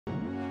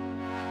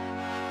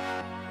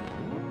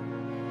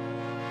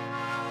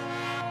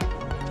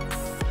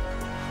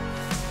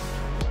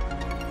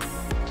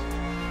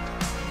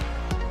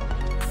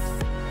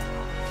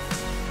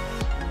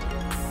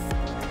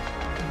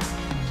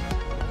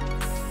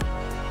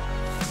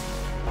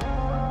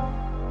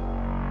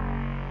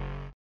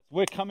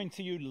We're coming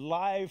to you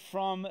live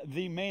from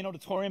the main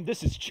auditorium.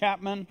 This is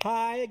Chapman.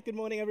 Hi, good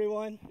morning,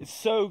 everyone. It's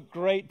so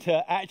great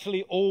to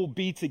actually all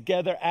be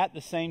together at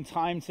the same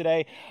time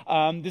today.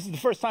 This is the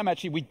first time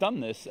actually we've done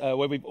this,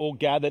 where we've all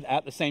gathered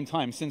at the same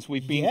time since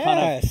we've been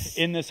kind of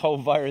in this whole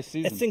virus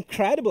season. It's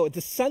incredible. It's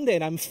a Sunday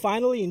and I'm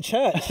finally in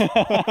church.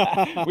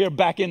 We are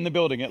back in the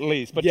building at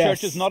least. But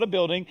church is not a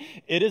building.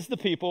 It is the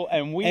people.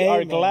 And we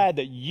are glad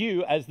that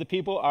you, as the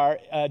people, are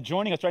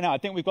joining us right now. I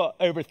think we've got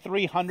over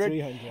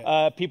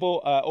 300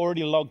 people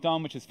already logged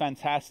on, which is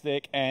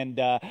fantastic, and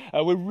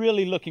we're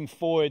really looking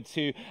forward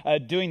to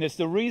doing this.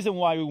 The reason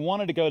why we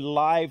wanted to go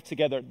live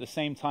together at the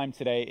same time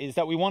today is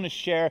that we want to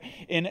share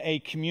in a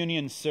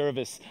communion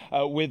service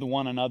with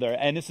one another,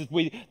 and this is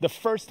the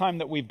first time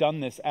that we've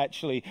done this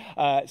actually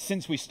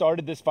since we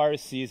started this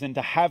virus season,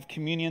 to have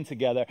communion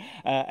together,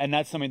 and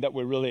that's something that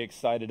we're really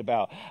excited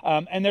about.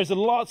 And there's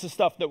lots of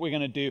stuff that we're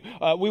going to do.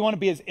 We want to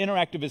be as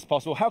interactive as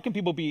possible. How can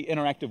people be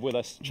interactive with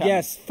us, Chapman?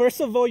 Yes, first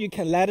of all, you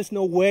can let us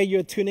know where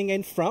you're tuning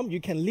in from.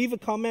 You can leave a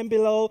comment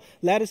below.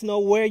 Let us know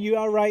where you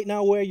are right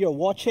now, where you're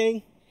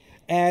watching.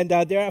 And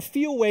there are a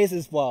few ways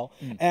as well.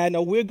 And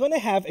we're going to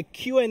have a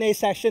Q&A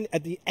session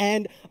at the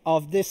end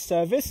of this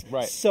service.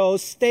 Right. So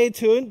stay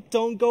tuned.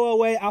 Don't go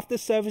away after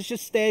service.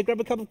 Just stay,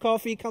 grab a cup of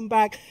coffee, come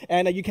back,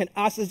 and you can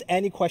ask us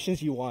any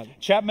questions you want.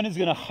 Chapman is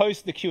going to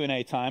host the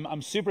Q&A time.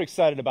 I'm super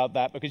excited about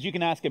that because you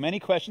can ask him any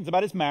questions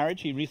about his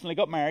marriage. He recently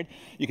got married.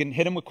 You can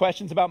hit him with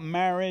questions about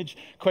marriage,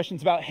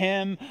 questions about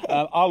him.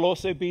 I'll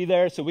also be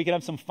there so we can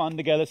have some fun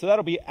together. So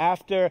that'll be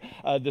after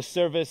the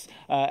service.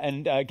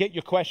 And get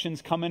your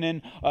questions coming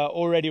in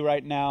already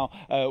right now.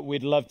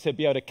 We'd love to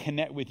be able to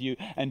connect with you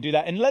and do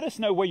that. And let us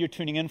know where you're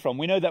tuning in from.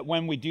 We know that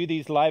when we do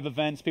these live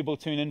events, people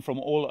tune in from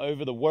all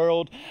over the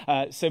world.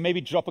 So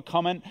maybe drop a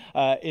comment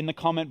in the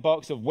comment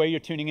box of where you're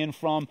tuning in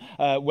from,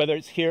 whether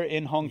it's here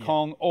in Hong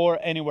Kong or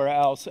anywhere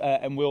else.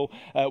 And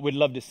we'd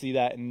love to see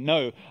that and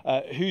know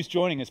who's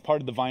joining as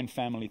part of the Vine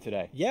family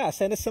today. Yeah,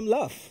 send us some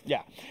love.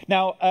 Yeah.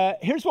 Now,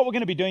 here's what we're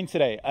going to be doing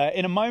today.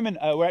 In a moment,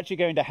 we're actually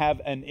going to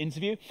have an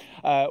interview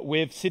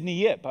with Sidney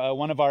Yip,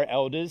 one of our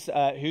elders,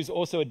 who's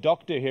also a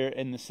doctor here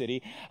in the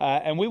city.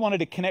 And we wanted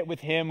to connect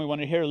with him. We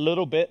wanted to hear a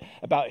little bit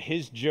about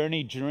his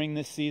journey during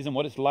this season,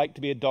 what it's like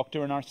to be a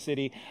doctor in our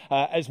city,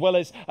 as well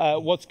as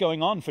what's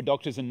going on for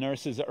doctors and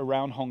nurses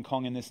around Hong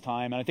Kong in this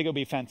time. And I think it'll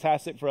be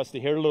fantastic for us to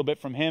hear a little bit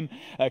from him,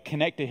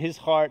 connect to his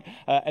heart,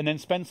 and then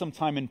spend some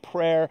time in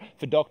prayer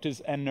for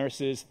doctors and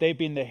nurses. They've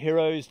been the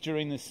heroes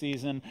during this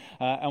season,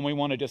 and we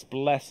want to just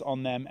bless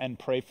on them and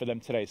pray for them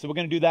today. So we're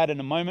going to do that in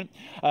a moment.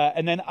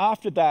 And then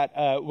after that,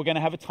 we're going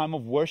to have a time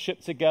of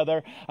worship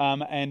together.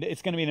 And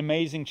it's going to be an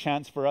amazing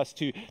chance for us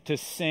to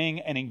sing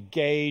and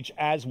engage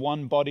as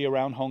one body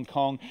around Hong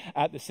Kong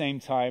at the same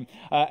time.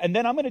 And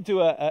then I'm going to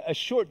do a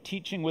short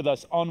teaching with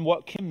us on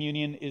what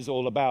communion is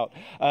all about.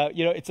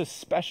 It's a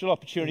special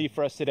opportunity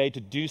for us today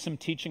to do some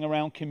teaching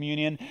around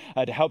communion,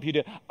 to help you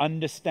to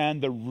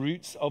understand the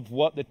roots of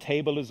what the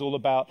table is all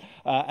about.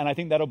 And I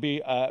think that'll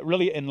be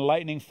really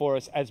enlightening for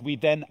us as we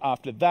then,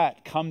 after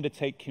that, come to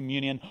take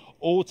communion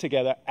all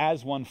together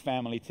as one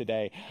family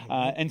today.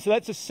 And so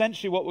that's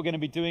essentially what we're going to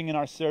be doing in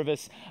our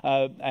service,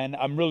 and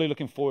I'm really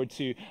looking forward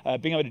to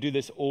being able to do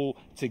this all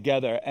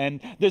together. And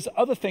there's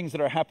other things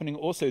that are happening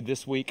also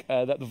this week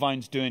that the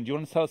Vine's doing. Do you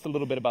want to tell us a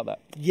little bit about that?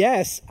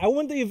 Yes. I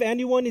wonder if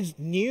anyone is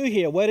new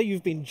here, whether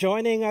you've been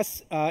joining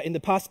us in the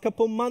past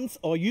couple months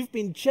or you've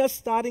been just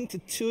starting to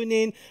tune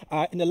in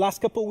the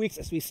last couple weeks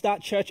as we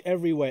start church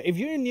everywhere. If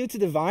you're new to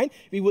the Vine,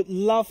 we would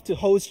love to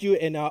host you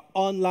in our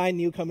online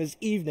Newcomers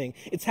Evening.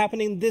 It's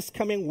happening this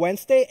coming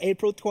Wednesday,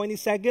 April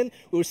 22nd.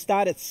 We'll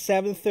start at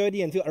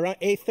 7:30 until around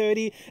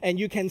 8:30, and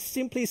you can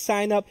simply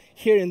sign up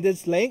here in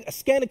this link,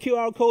 scan the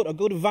QR code, or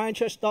go to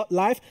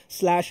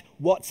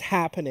vinechurch.live/what's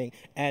happening.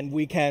 And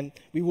we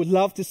would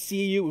love to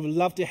see you. We would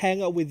love to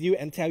hang out with you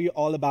and tell you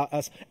all about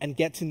us and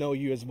get to know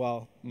you as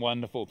well.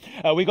 Wonderful.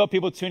 We got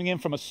people tuning in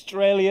from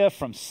Australia,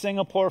 from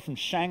Singapore, from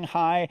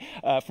Shanghai,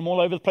 from all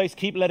over the place.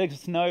 Keep letting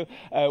us know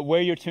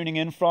where you're tuning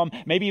in from.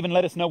 Maybe even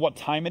let us know what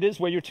time it is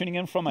where you're tuning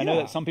in from. I know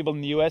that some people in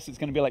the US, it's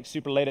going to be like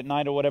super late at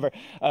night or whatever.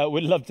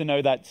 We'd love to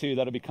know that too.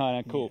 That'll be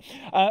kind of cool.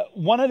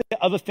 One of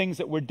the other things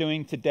that we're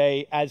doing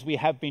today, as we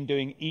have been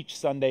doing each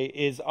Sunday,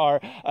 is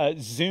our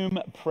Zoom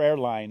prayer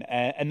line.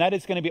 And that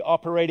is going to be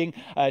operating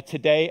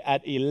today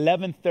at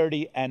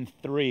 11:30 and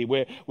 3.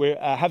 We're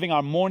having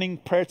our morning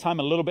prayer time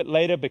a little bit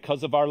later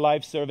because of our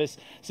live service.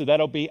 So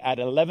that'll be at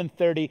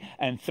 11:30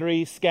 and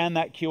 3. Scan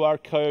that QR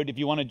code if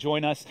you want to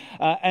join us.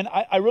 And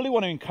I really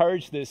want to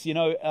encourage this.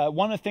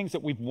 One of the things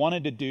that we've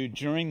wanted to do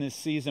during this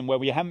season where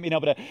we haven't been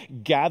able to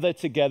gather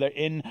together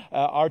in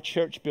our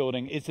church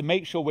building is to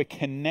make sure we're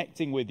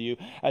connecting with you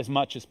as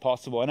much as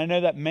possible. And I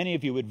know that many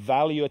of you would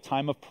value a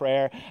time of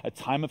prayer, a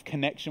time of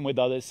connection with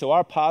others. So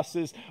our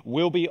pastors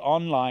will be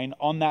online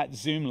on that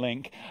Zoom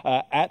link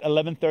at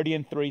 11:30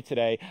 and 3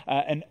 today.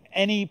 And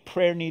any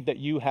prayer need that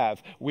you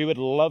have, we would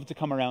love to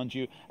come around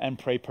you and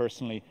pray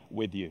personally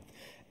with you.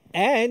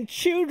 And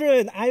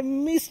children, I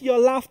miss your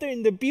laughter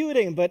in the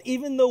building, but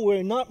even though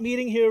we're not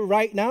meeting here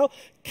right now,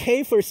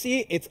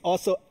 K4C, it's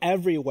also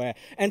everywhere.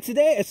 And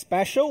today is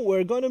special.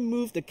 We're going to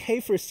move the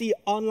K4C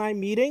online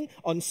meeting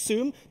on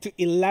Zoom to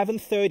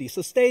 11:30.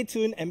 So stay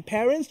tuned. And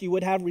parents, you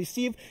would have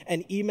received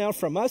an email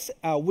from us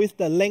with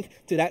the link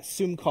to that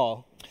Zoom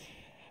call.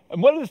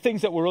 And one of the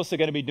things that we're also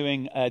going to be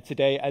doing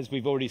today, as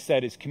we've already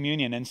said, is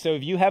communion. And so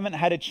if you haven't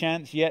had a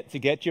chance yet to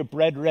get your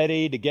bread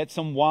ready, to get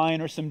some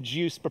wine or some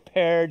juice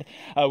prepared,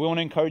 we want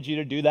to encourage you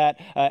to do that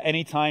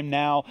anytime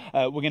now.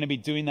 We're going to be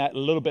doing that a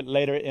little bit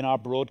later in our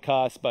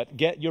broadcast, but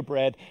get your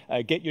bread,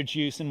 get your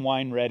juice and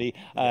wine ready,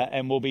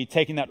 and we'll be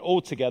taking that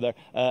all together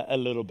a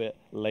little bit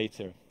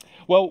later.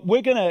 Well,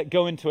 we're going to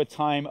go into a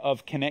time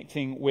of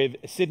connecting with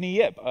Sydney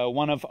Yip,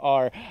 one of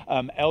our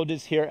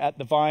elders here at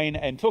the Vine,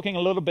 and talking a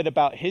little bit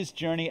about his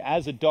journey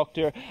as a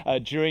doctor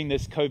during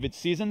this COVID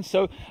season.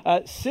 So,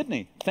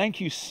 Sydney, thank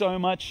you so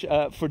much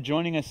for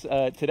joining us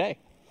today.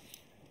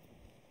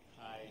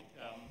 Hi,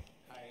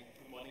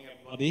 good morning,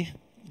 everybody.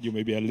 You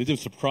may be a little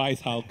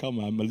surprised how come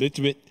I'm a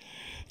little bit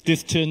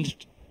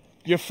distant.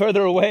 You're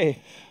further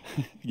away.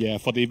 Yeah,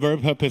 for the very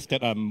purpose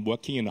that I'm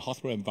working in a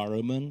hospital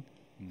environment.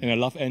 And I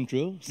love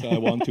Andrew, so I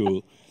want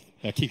to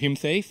keep him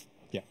safe.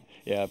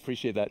 Yeah,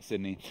 appreciate that,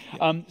 Sydney.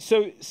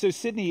 So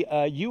Sydney,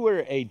 you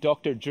were a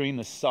doctor during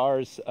the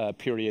SARS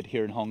period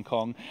here in Hong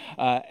Kong,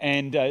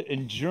 and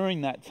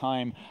during that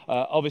time,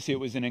 obviously it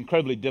was an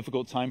incredibly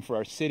difficult time for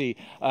our city,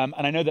 and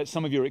I know that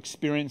some of your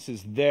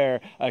experiences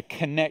there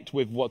connect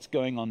with what's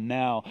going on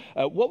now.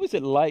 What was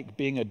it like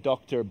being a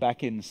doctor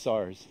back in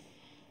SARS?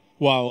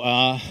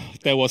 Wow,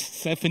 that was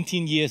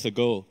 17 years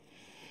ago.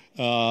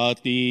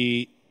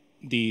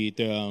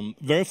 The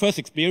very first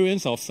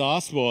experience of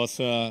SARS was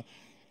out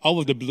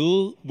of the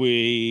blue.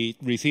 We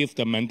received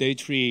a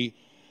mandatory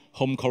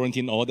home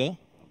quarantine order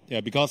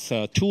because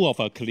two of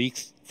our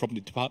colleagues from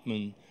the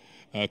department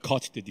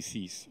caught the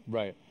disease.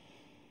 Right.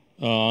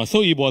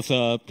 So it was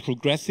a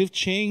progressive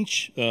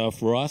change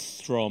for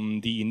us from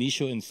the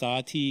initial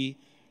anxiety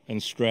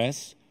and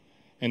stress.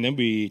 And then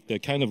we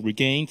kind of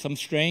regained some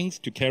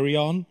strength to carry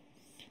on.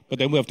 But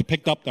then we have to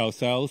pick up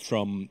ourselves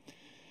from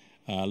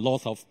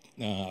loss of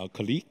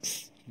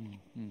colleagues.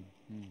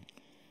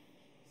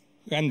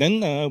 And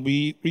then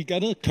we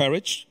gathered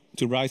courage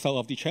to rise out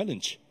of the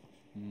challenge.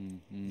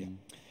 Yeah.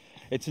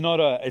 It's not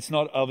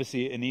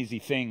obviously an easy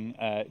thing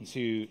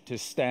to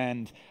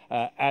stand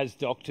as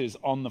doctors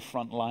on the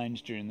front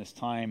lines during this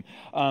time.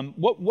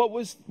 What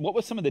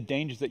were some of the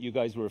dangers that you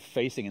guys were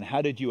facing, and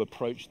how did you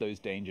approach those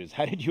dangers?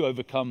 How did you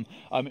overcome,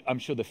 I'm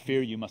sure, the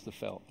fear you must have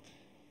felt?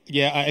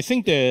 Yeah, I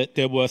think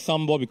there were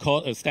some what we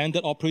call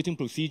standard operating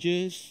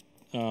procedures,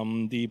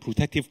 the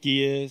protective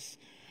gears,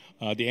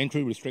 the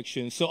entry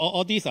restrictions. So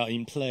all these are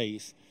in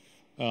place.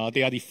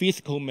 They are the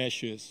physical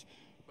measures.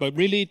 But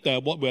really,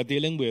 what we're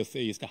dealing with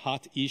is the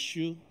heart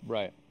issue.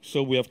 Right.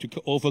 So we have to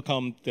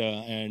overcome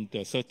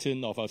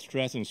certain of our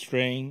stress and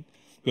strain.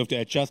 We have to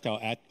adjust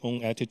our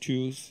own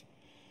attitudes.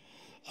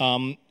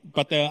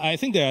 But I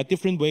think there are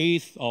different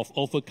ways of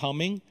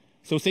overcoming.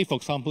 So say, for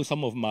example,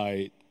 some of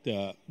my,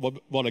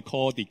 what I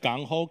call the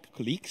gang ho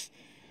colleagues,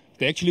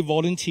 they actually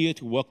volunteer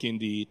to work in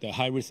the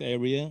high-risk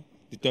area,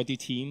 the dirty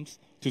teams,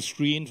 to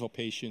screen for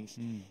patients.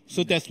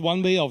 So that's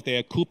one way of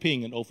their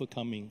coping and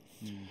overcoming.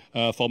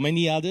 For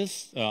many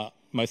others,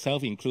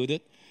 myself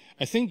included,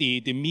 I think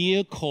the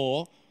mere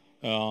call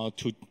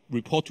to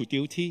report to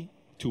duty,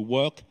 to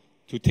work,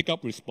 to take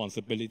up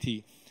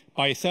responsibility,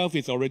 by itself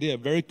is already a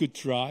very good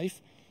drive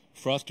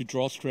for us to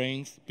draw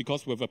strength,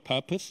 because we have a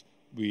purpose,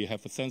 we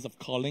have a sense of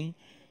calling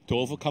to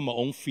overcome our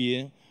own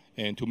fear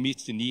and to meet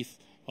the needs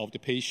of the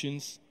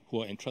patients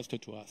who are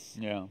entrusted to us.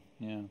 Yeah.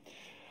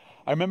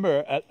 I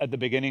remember at the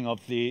beginning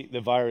of the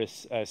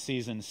virus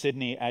season,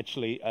 Sydney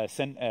actually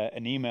sent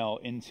an email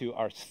into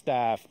our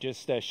staff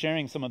just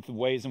sharing some of the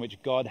ways in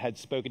which God had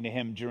spoken to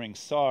him during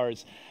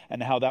SARS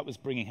and how that was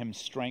bringing him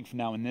strength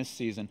now in this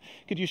season.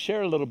 Could you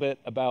share a little bit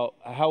about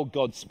how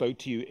God spoke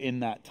to you in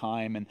that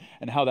time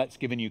and how that's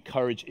given you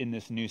courage in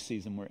this new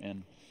season we're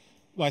in?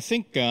 Well, I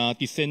think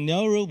the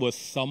scenario was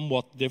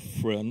somewhat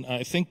different.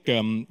 I think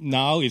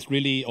now it's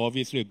really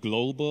obviously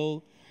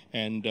global,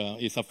 and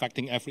it's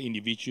affecting every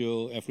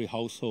individual, every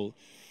household.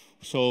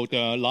 So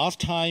the last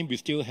time we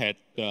still had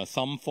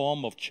some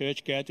form of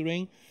church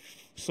gathering.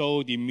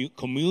 So the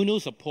communal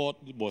support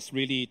was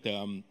really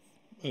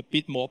a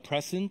bit more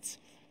present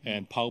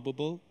and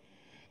palpable.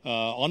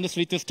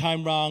 Honestly, this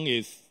time round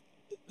is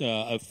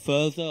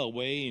further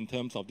away in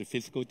terms of the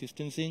physical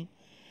distancing.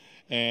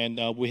 And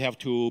we have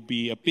to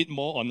be a bit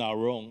more on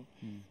our own.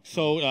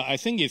 So I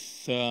think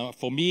it's,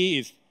 for me,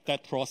 it's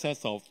that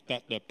process of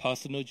the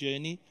personal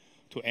journey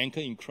to anchor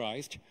in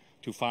Christ,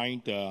 to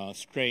find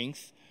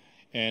strength.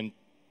 And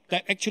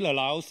that actually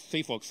allows,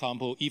 say, for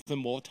example, even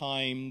more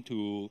time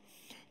to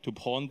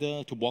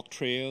ponder, to walk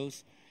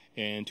trails,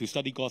 and to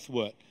study God's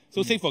Word.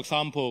 So say, for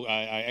example,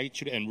 I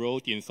actually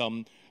enrolled in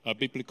some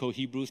biblical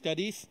Hebrew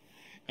studies.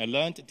 I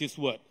learned this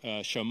word,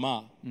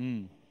 Shema.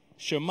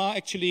 Shema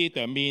actually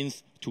that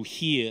means to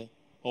hear,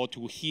 or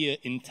to hear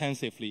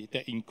intensively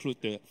that include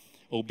the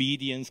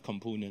obedience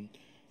component.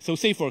 So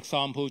say, for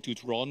example,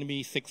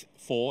 Deuteronomy 6,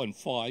 4 and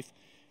 5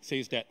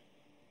 says that,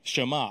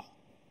 Shema,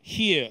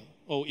 hear,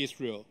 O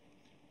Israel,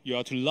 you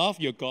are to love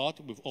your God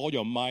with all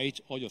your might,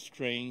 all your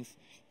strength,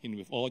 and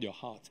with all your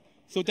heart.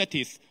 So that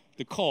is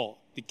the call,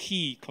 the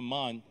key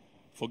command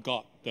for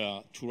God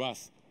to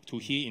us to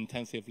hear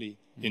intensively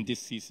in this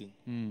season.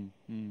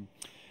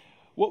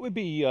 What would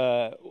be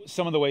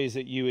some of the ways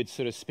that you would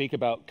sort of speak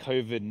about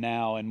COVID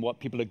now and what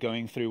people are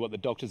going through, what the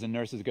doctors and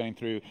nurses are going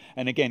through,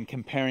 and again,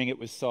 comparing it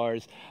with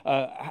SARS?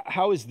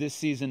 How is this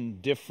season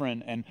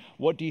different, and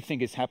what do you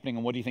think is happening,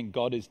 and what do you think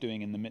God is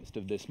doing in the midst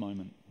of this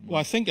moment? Well,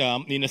 I think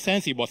in a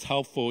sense it was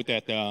helpful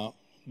that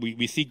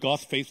we see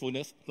God's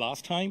faithfulness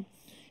last time,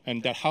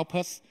 and that helped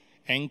us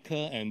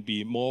anchor and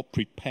be more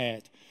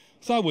prepared.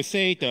 So I would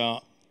say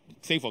that,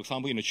 say for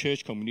example, in the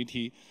church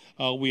community,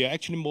 we are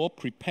actually more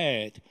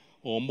prepared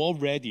or more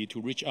ready to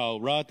reach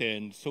out rather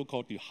than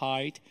so-called to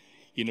hide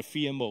in a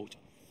fear mode.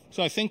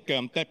 So I think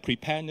that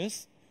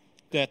preparedness,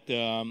 that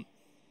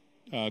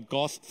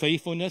God's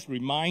faithfulness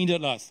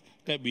reminded us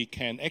that we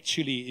can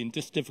actually, in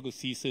this difficult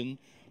season,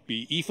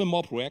 be even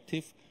more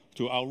proactive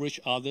to outreach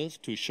others,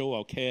 to show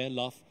our care,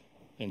 love,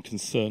 and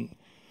concern.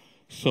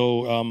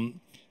 So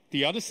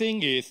the other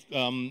thing is,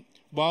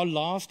 while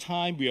last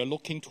time we are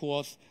looking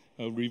towards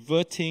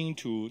reverting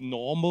to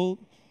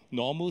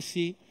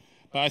normalcy,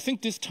 but I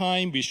think this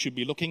time we should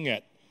be looking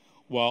at,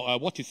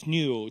 what is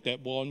new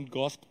that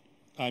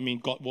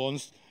God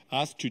wants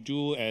us to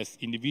do as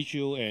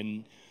individual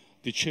and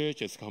the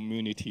church as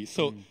community.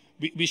 So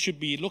we should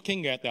be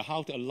looking at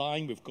how to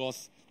align with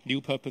God's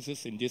new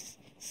purposes in this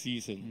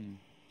season.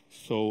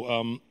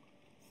 So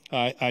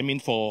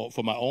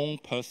for my own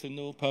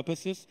personal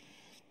purposes,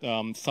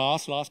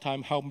 SARS last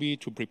time helped me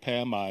to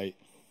prepare my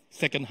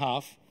second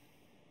half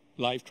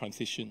life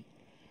transition.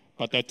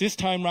 But at this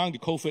time around, the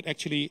COVID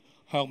actually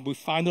helped me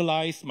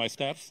finalize my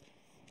steps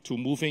to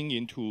moving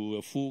into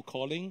a full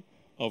calling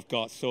of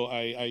God. So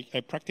I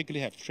practically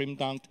have trimmed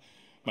down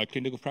my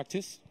clinical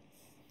practice.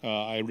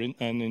 I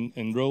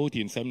enrolled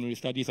in seminary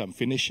studies I'm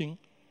finishing.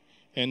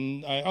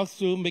 And I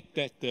also make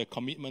that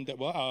commitment that,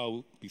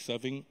 I'll be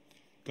serving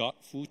God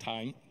full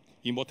time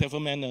in whatever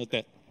manner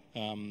that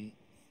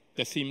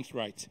seems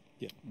right.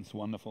 Yeah. It's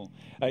wonderful.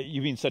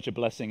 You've been such a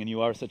blessing, and you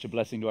are such a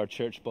blessing to our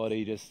church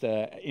body, just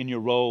in your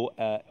role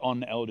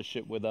on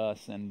eldership with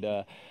us. And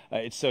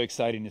it's so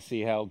exciting to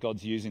see how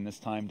God's using this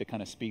time to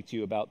kind of speak to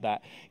you about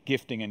that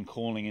gifting and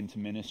calling into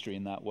ministry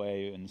in that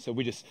way. And so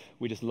we just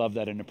love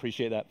that and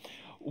appreciate that.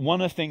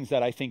 One of the things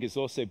that I think has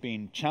also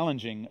been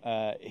challenging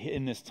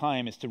in this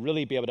time is to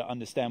really be able to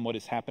understand what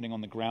is happening on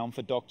the ground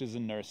for doctors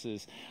and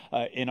nurses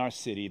in our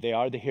city. They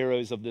are the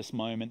heroes of this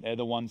moment. They're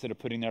the ones that are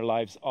putting their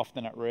lives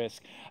often at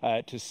risk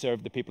to serve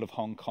the people of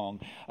Hong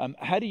Kong.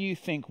 How do you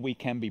think we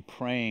can be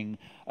praying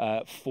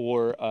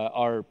for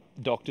our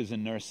doctors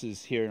and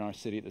nurses here in our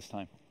city at this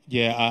time?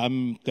 Yeah,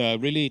 I'm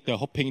really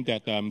hoping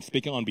that I'm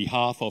speaking on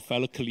behalf of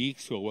fellow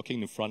colleagues who are working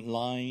in the front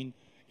line,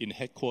 in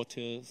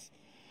headquarters.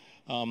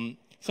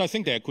 So I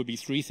think there could be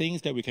three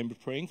things that we can be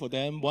praying for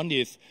them. One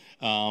is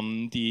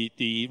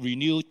the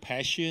renewed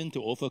passion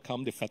to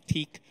overcome the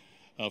fatigue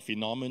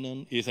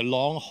phenomenon. It's a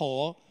long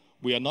haul.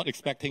 We are not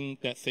expecting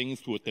that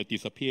things would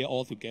disappear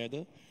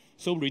altogether.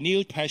 So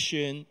renewed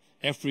passion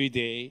every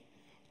day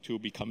to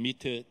be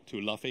committed to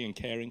loving and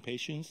caring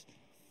patients.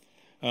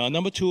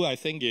 Number two, I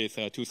think, is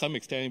to some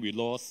extent we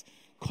lost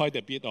quite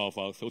a bit of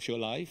our social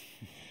life.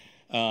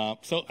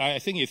 So I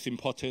think it's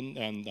important,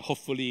 and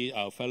hopefully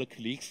our fellow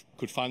colleagues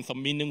could find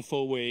some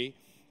meaningful way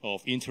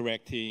of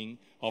interacting,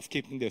 of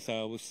keeping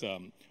themselves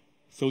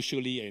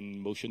socially and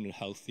emotionally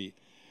healthy.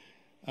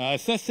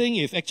 Third thing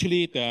is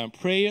actually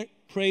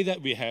pray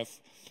that we have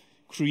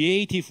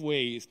creative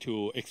ways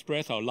to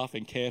express our love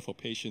and care for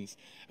patients.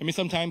 I mean,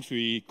 sometimes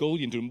we go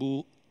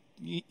into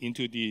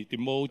the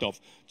mode of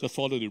just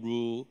follow the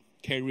rule,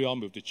 carry on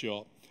with the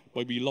job,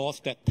 but we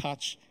lost that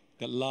touch,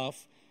 that love,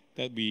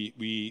 that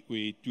we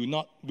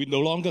no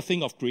longer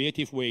think of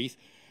creative ways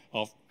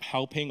of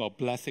helping or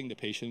blessing the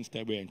patients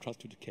that we're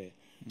entrusted to care.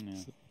 Yeah,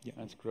 so, yeah,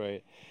 that's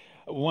great.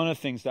 One of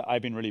the things that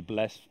I've been really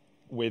blessed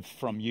with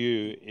from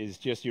you is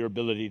just your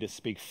ability to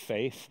speak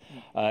faith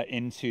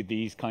into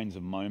these kinds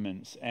of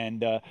moments.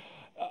 And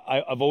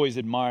I've always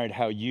admired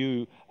how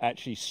you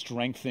actually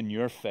strengthen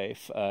your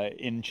faith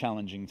in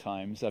challenging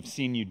times. I've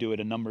seen you do it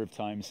a number of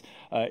times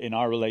in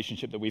our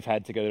relationship that we've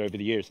had together over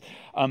the years.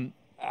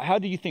 How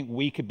do you think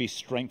we could be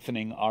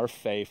strengthening our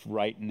faith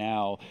right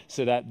now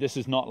so that this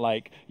is not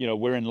like,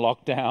 we're in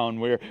lockdown,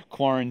 we're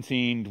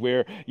quarantined,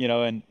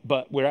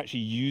 but we're actually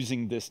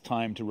using this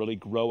time to really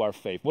grow our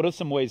faith? What are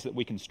some ways that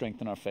we can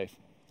strengthen our faith?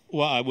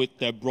 Well, I would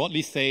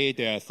broadly say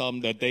there are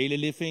some the daily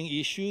living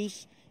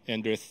issues,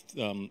 and there's,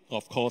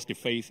 of course, the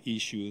faith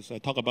issues. I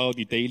talk about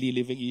the daily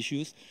living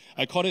issues.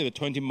 I call it the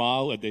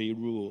 20-mile-a-day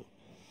rule.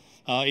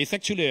 It's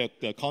actually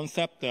a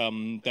concept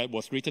that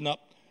was written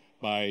up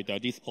by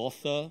this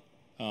author,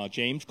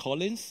 James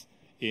Collins,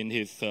 in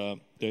his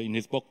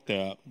book,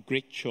 The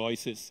Great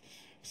Choices.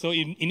 So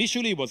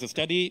initially, it was a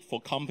study for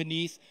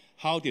companies,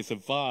 how they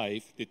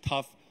survive the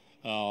tough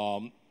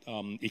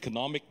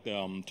economic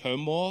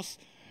turmoils.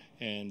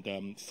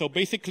 And so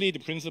basically, the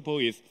principle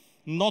is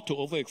not to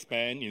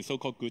overexpand in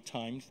so-called good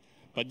times,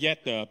 but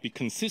yet be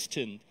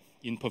consistent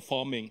in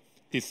performing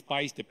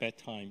despite the bad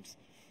times.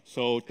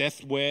 So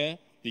that's where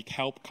they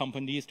help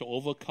companies to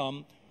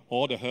overcome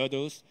all the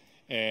hurdles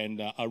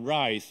and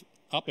arise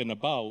up and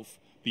above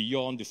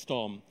beyond the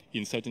storm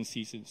in certain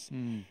seasons.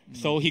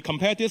 So he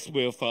compared this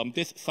with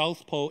this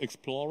South Pole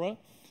explorer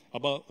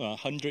about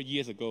 100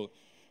 years ago.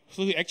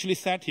 So he actually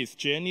set his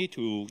journey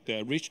to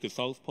reach the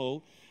South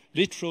Pole,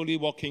 literally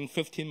walking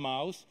 15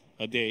 miles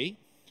a day,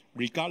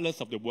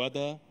 regardless of the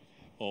weather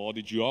or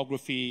the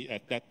geography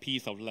at that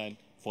piece of land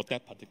for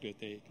that particular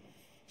day.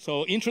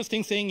 So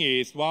interesting thing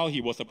is, while he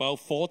was about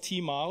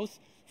 40 miles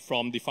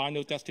from the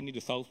final destination,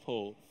 the South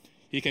Pole,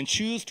 he can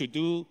choose to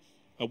do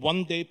a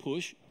one-day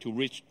push to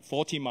reach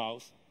 40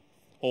 miles,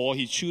 or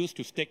he choose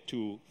to stick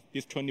to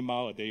this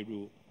 20-mile-a-day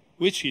rule,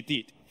 which he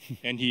did,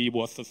 and he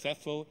was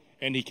successful,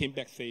 and he came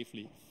back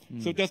safely.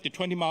 So that's the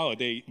 20 miles a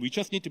day. We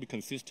just need to be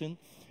consistent,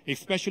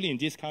 especially in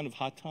these kind of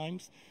hard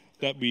times,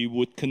 that we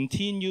would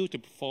continue to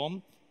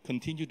perform,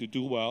 continue to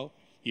do well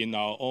in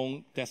our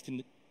own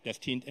destined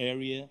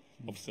area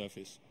of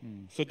service.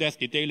 So that's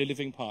the daily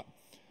living part.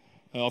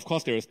 Of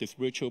course, there is the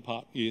spiritual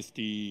part, is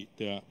the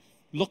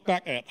look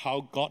back at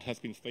how God has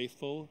been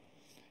faithful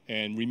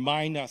and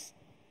remind us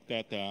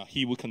that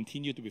he will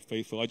continue to be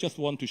faithful. I just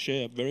want to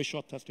share a very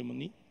short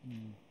testimony.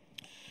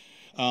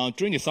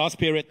 During the SARS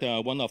period,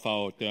 one of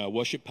our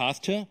worship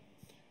pastor,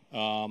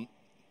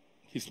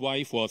 his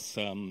wife was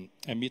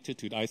admitted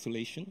to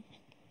isolation.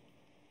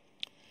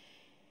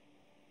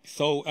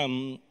 So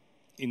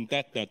in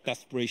that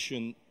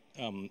desperation,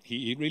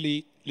 he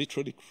really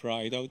literally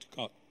cried out to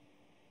God.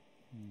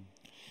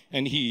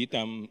 And he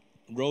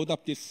wrote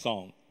up this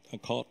song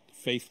called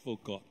Faithful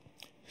God.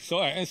 So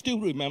I still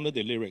remember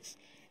the lyrics.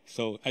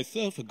 So I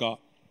serve a God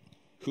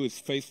who is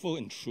faithful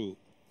and true.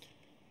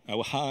 I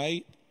will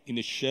hide in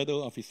the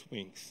shadow of his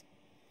wings,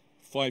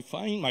 for I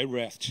find my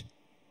rest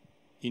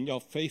in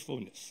your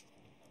faithfulness,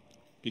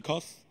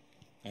 because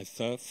I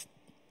serve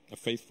a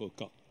faithful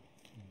God.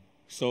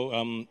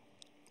 So,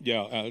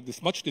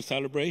 there's much to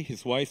celebrate.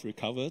 His wife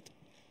recovered,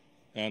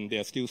 and they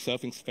are still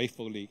serving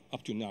faithfully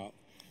up to now.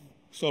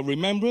 So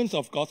remembrance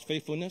of God's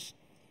faithfulness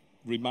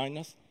remind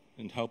us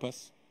and help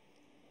us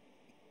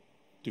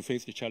to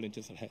face the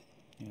challenges ahead.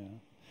 Yeah.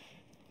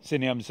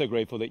 Sydney, I'm so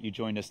grateful that you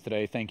joined us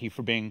today. Thank you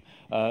for being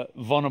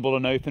vulnerable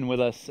and open with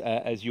us,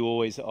 as you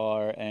always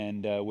are.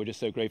 And we're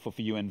just so grateful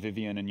for you and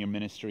Vivian and your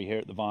ministry here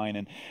at The Vine.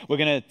 And we're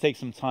going to take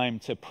some time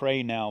to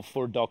pray now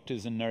for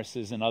doctors and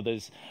nurses and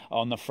others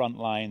on the front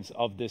lines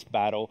of this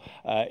battle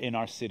in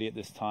our city at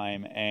this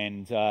time.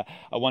 And I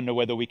wonder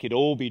whether we could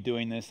all be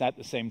doing this at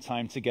the same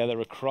time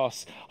together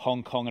across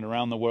Hong Kong and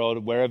around the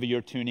world, wherever you're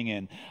tuning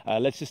in.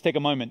 Let's just take a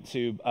moment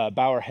to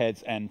bow our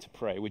heads and to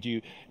pray. Would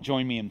you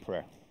join me in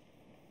prayer?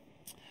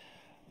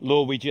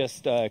 Lord, we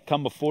just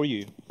come before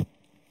you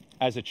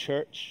as a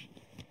church,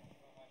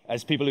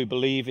 as people who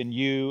believe in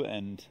you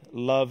and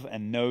love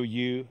and know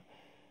you.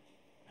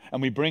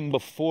 And we bring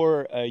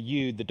before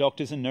you the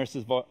doctors and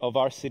nurses of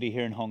our city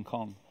here in Hong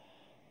Kong,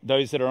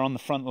 those that are on the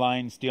front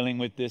lines dealing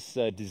with this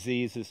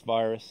disease, this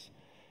virus.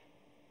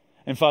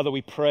 And Father,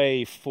 we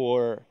pray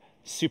for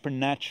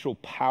supernatural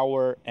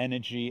power,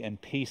 energy,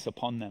 and peace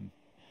upon them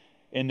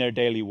in their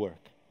daily work.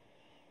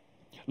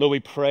 Lord, we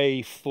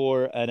pray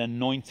for an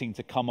anointing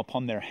to come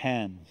upon their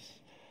hands.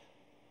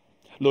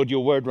 Lord,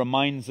 your word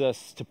reminds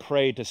us to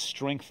pray to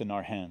strengthen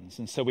our hands.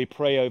 And so we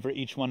pray over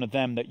each one of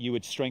them that you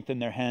would strengthen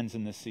their hands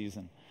in this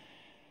season.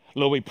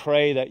 Lord, we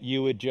pray that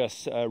you would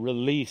just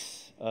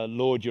release,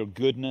 Lord, your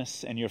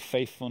goodness and your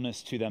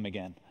faithfulness to them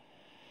again.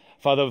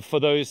 Father, for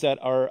those that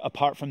are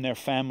apart from their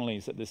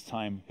families at this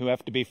time, who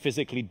have to be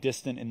physically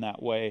distant in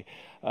that way,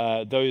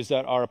 those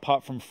that are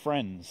apart from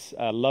friends,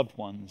 loved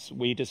ones,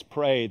 we just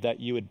pray that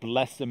you would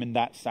bless them in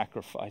that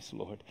sacrifice,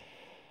 Lord.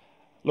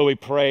 Lord, we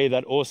pray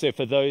that also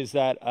for those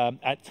that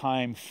at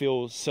times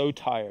feel so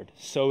tired,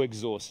 so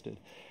exhausted,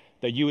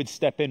 that you would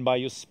step in by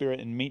your Spirit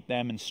and meet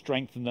them and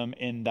strengthen them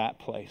in that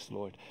place,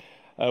 Lord.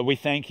 We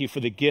thank you for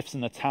the gifts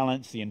and the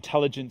talents, the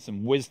intelligence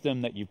and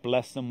wisdom that you've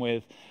blessed them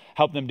with.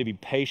 Help them to be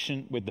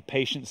patient with the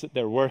patients that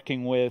they're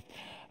working with.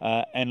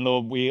 And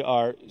Lord, we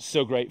are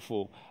so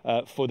grateful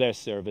for their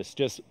service.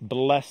 Just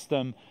bless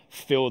them,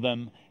 fill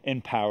them,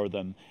 empower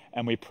them.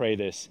 And we pray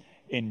this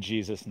in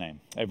Jesus' name.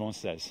 Everyone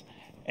says,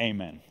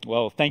 amen.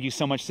 Well, thank you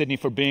so much, Sydney,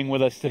 for being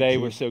with us today.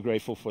 We're so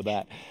grateful for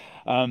that.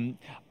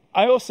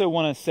 I also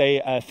want to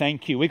say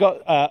thank you. We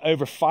got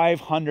over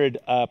 500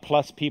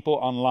 plus people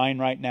online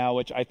right now,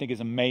 which I think is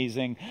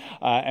amazing,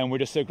 and we're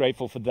just so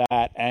grateful for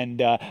that.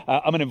 And I'm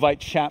going to invite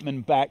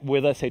Chapman back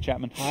with us. Hey,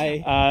 Chapman.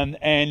 Hi.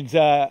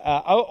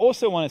 I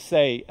also want to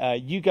say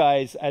you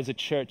guys as a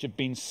church have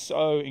been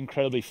so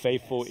incredibly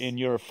faithful in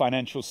your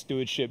financial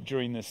stewardship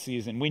during this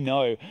season. We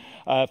know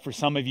for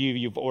some of you,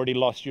 you've already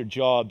lost your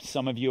jobs.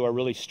 Some of you are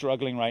really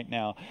struggling right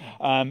now.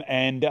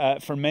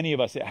 And for many of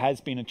us, it has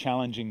been a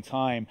challenging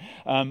time.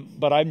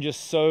 But I'm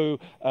just so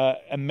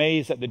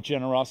amazed at the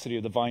generosity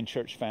of the Vine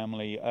Church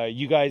family.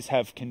 You guys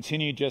have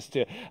continued just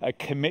to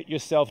commit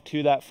yourself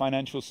to that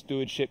financial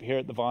stewardship here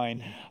at the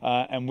Vine,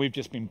 and we've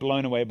just been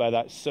blown away by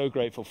that. So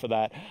grateful for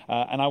that.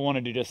 And I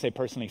wanted to just say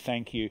personally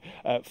thank you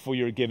for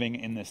your giving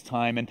in this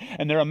time.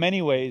 And there are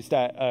many ways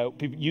that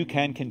you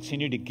can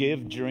continue to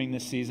give during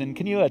this season.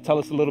 Can you tell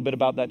us a little bit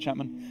about that,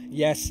 Chapman?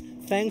 Yes,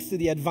 thanks to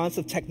the advance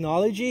of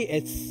technology,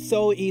 it's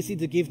so easy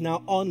to give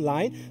now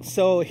online.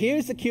 So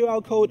here's the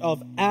QR code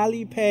of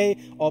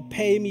Alipay or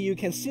PayMe. You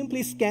can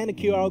simply scan the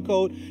QR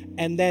code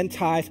and then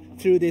tithe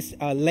through these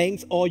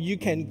links, or you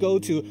can go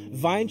to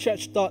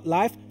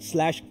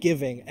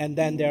vinechurch.life/giving, and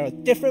then there are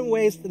different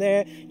ways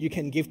there you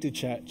can give to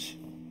church.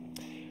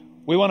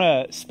 We want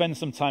to spend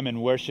some time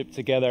in worship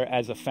together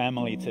as a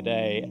family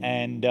today.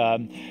 And,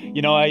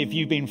 if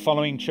you've been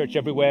following Church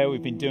Everywhere,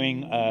 we've been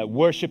doing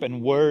worship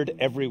and word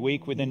every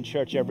week within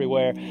Church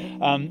Everywhere.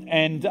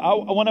 And I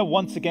want to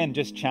once again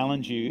just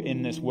challenge you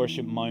in this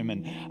worship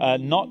moment,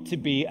 not to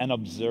be an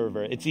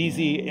observer. It's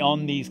easy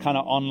on these kind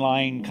of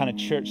online kind of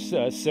church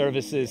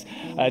services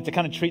to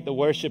kind of treat the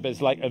worship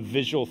as like a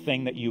visual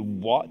thing that you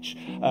watch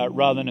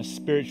rather than a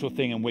spiritual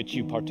thing in which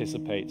you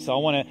participate. So I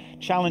want to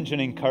challenge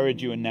and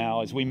encourage you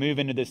now as we move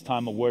into this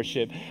time of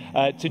worship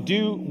to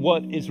do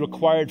what is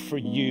required for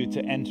you to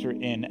enter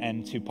in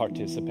and to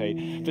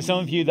participate. For some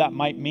of you, that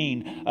might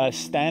mean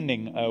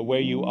standing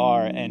where you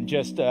are and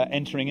just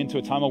entering into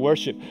a time of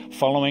worship,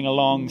 following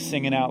along,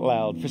 singing out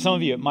loud. For some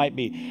of you, it might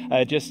be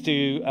just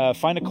to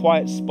find a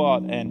quiet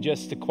spot and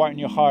just to quieten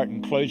your heart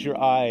and close your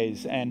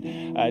eyes and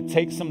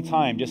take some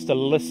time just to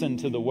listen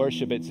to the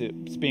worship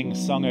it's being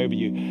sung over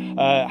you.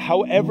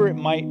 However it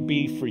might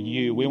be for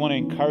you, we want to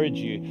encourage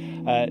you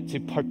to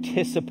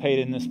participate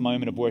in this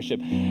moment of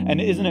worship.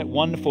 And isn't it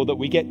wonderful that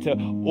we get to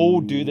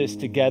all do this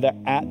together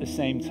at the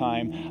same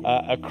time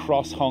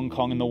across Hong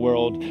Kong and the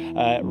world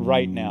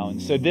right now?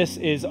 And so this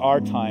is our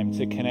time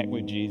to connect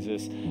with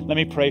Jesus. Let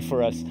me pray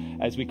for us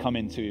as we come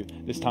into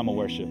this time of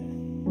worship.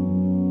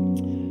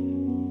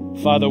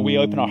 Father, we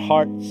open our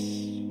hearts,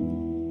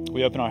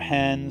 we open our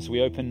hands,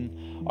 we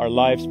open our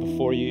lives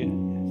before you.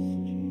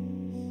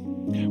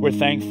 We're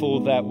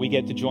thankful that we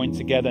get to join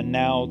together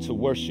now to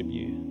worship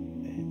you.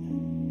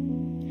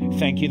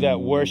 Thank you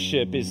that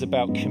worship is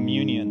about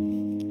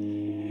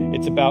communion.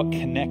 It's about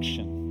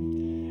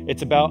connection.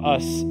 It's about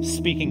us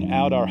speaking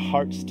out our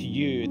hearts to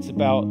you. It's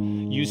about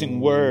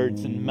using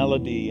words and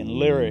melody and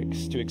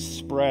lyrics to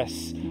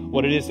express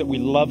what it is that we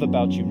love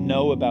about you,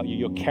 know about you,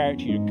 your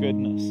character, your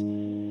goodness.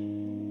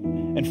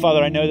 And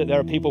Father, I know that there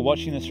are people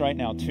watching this right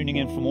now, tuning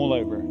in from all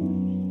over,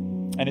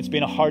 and it's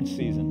been a hard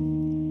season.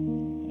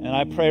 And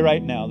I pray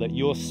right now that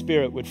your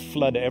Spirit would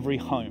flood every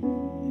home.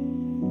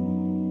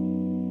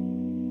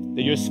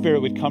 That your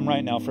Spirit would come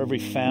right now for every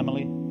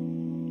family,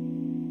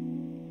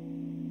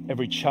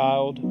 every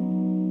child,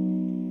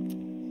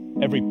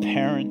 every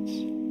parent.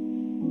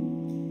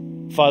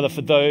 Father,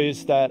 for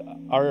those that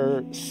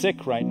are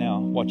sick right now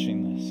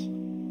watching this,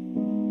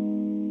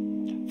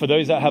 for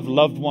those that have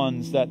loved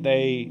ones that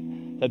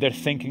they're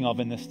thinking of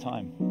in this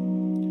time,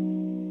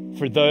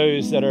 for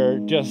those that are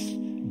just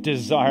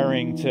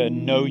desiring to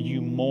know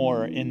you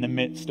more in the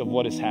midst of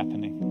what is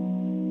happening.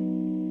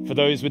 For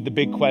those with the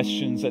big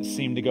questions that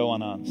seem to go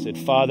unanswered.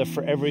 Father,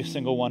 for every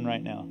single one right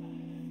now,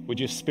 would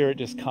your Spirit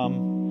just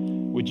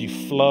come? Would you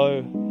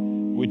flow?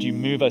 Would you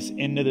move us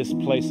into this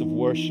place of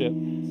worship?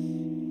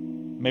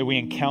 May we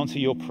encounter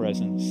your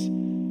presence.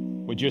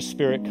 Would your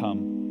Spirit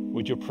come?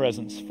 Would your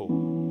presence fall?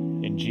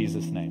 In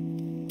Jesus'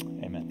 name,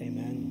 amen.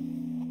 Amen.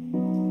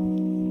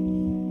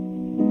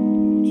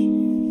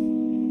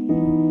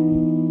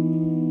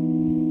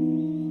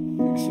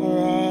 Fix our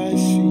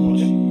eyes, see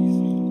Jesus.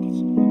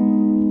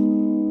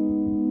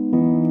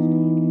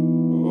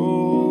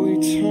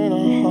 Turn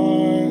our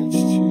hearts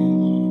to you,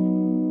 Lord.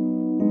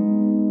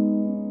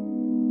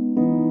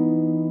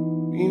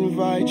 We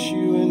invite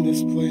you in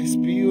this place.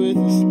 Be with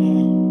us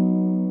now.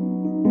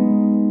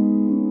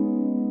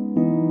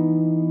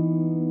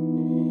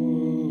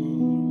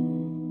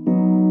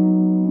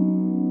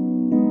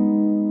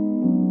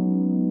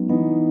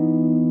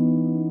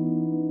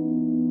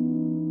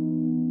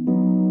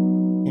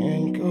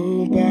 Can't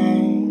go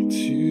back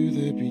to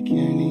the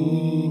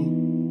beginning.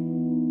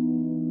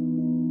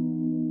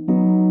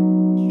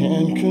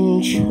 Can't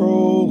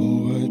control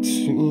what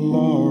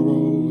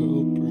tomorrow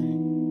will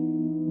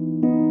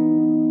bring,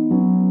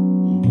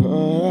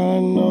 but I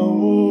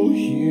know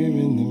here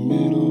in the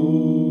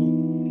middle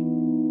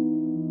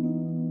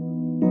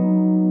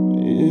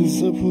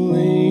is a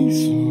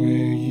place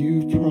where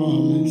you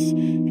promise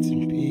to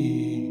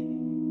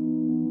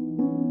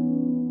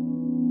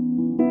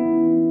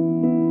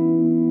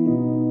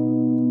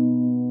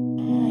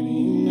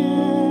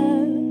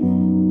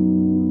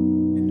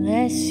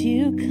unless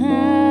you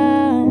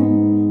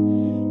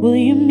come. Will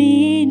you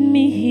meet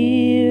me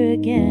here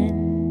again?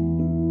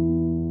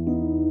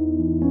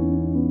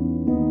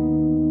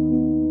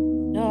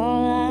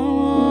 All I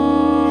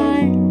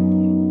want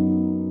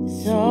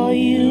is all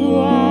you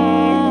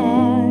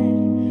are.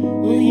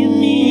 Will you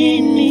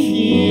meet me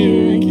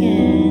here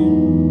again?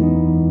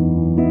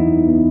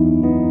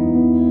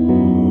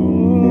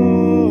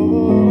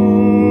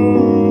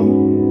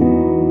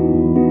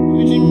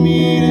 Would you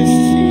meet us,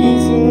 Jesus?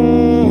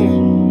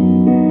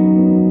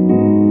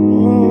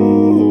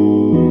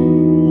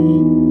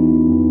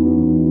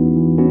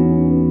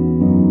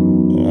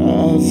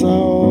 As I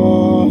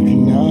walk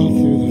now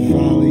through the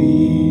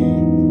valley,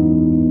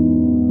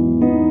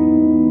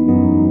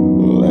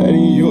 let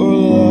your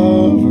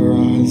love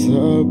rise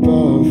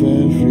above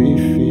every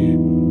fear,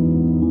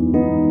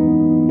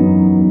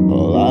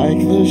 like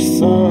the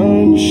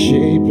sun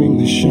shaping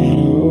the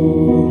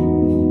shadow.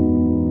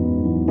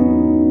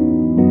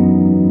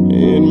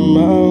 In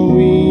my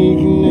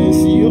weakness,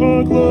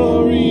 your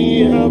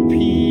glory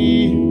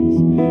appears.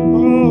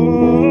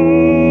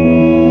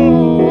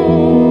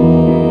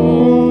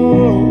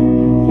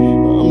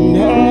 I'm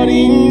not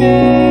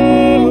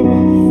enough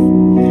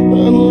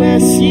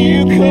unless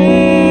you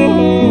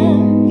come.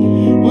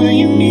 Will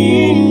you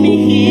meet me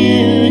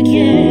here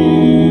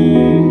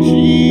again,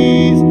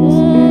 Jesus?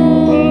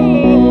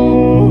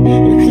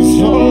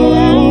 'Cause all I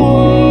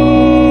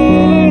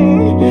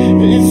want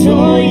is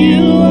all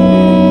you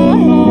are.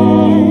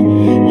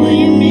 Will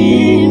you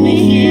meet me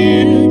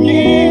here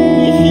again?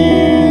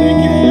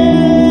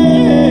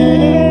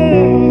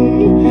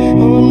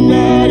 Oh, I'm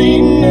not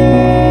enough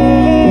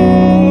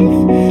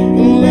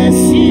unless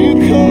you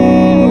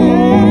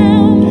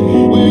come.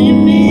 Will you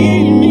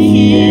meet me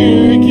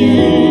here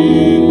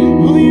again?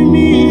 Will you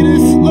meet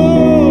us,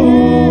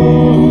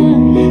 Lord?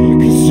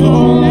 Because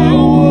all I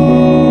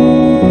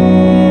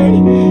want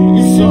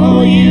is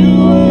all you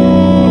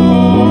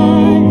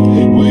are.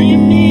 Will you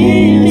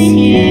meet us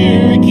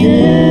here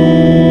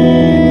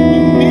again?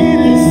 Meet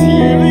us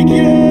here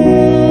again,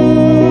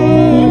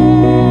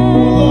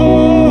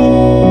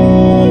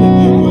 Lord.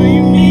 Will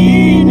you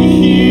meet me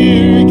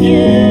here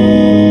again?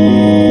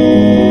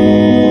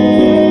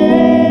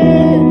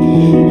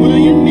 Will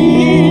you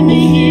meet me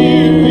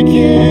here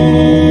again,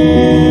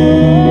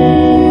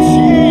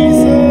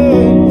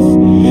 Jesus?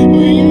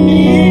 Will you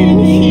meet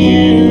me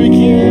here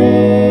again?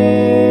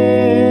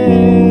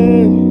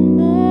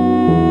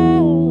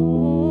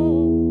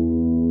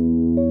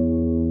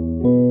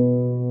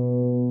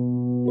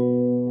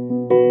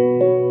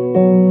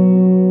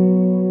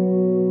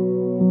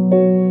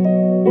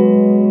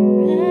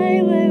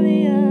 Right where we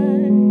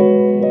are.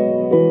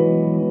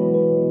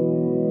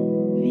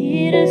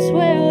 Meet us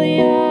where we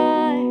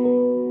are.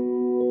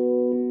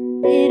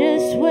 Meet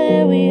us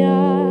where we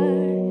are.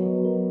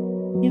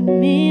 You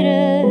meet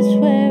us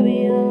where we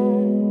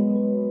are.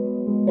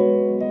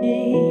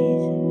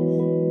 Jesus,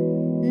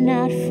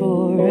 not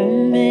for a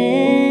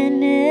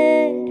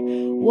minute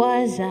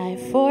was I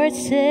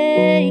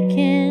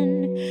forsaken.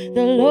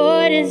 The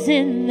Lord is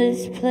in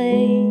this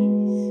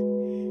place.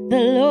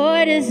 The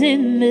Lord is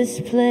in this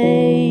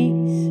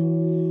place.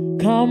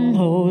 Come,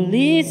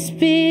 Holy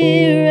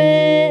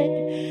Spirit,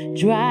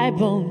 dry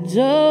bones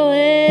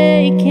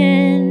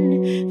awaken.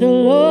 The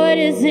Lord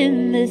is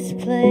in this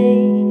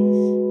place.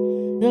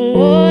 The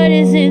Lord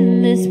is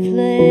in this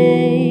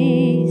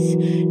place.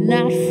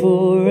 Not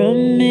for a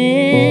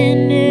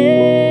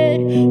minute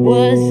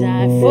was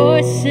I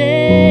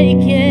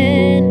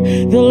forsaken.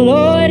 The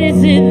Lord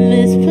is in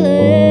this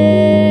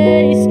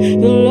place.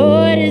 The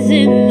Lord is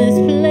in this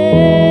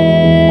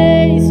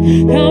place.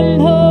 Come,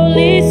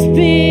 Holy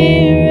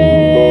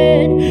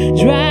Spirit,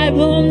 dry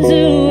bones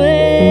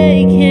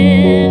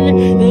awaken.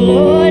 The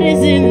Lord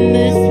is in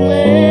this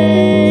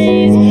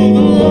place.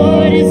 The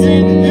Lord is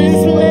in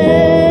this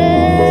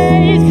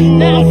place.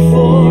 Not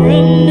for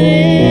a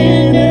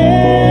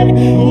minute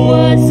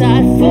was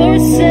I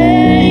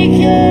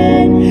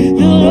forsaken.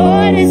 The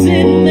Lord is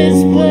in this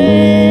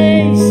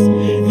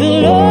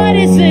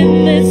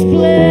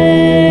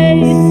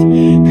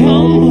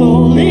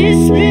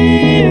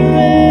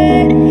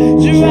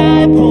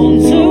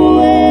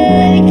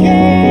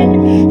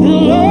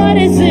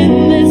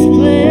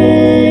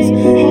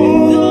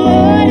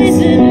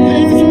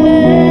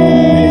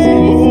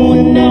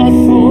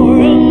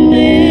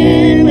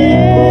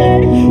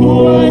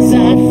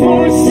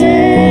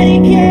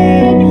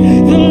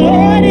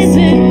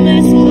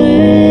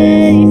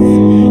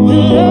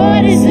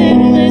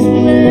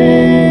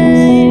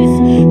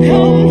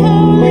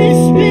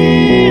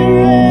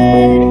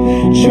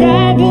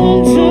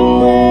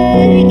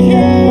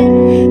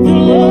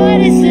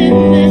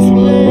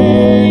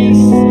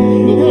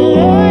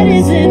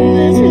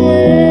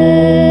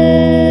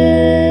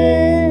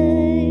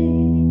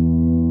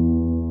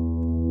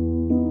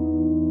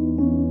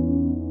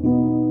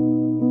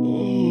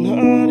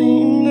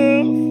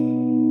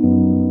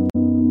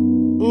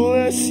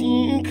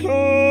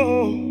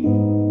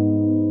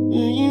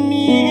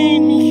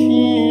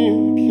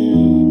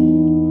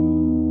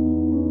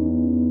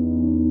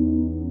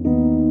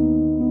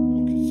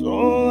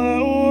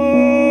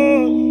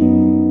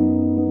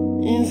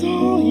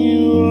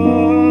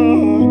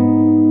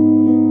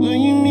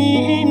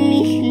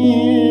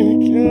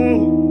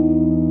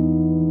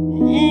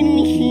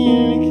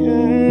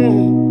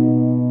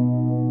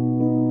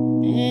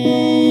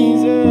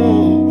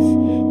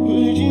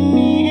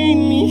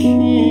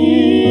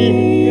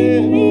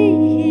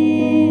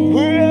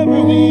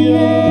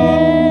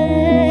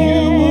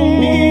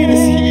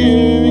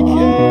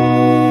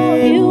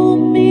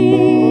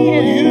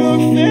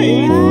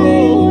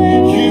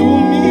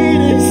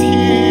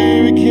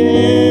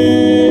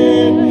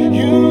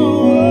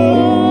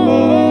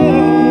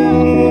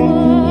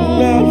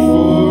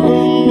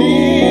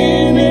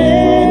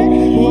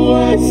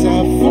place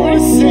I've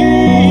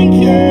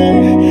forsaken.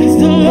 'Cause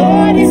the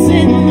Lord is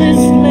in this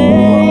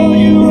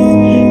place.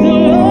 The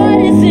Lord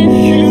is in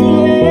this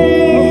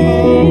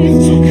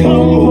place. So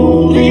come,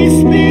 Holy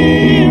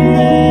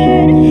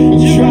Spirit,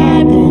 dry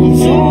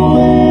bones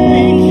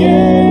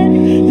awaken.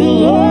 The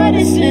Lord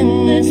is in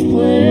this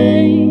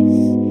place.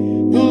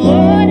 The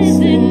Lord is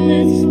in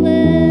this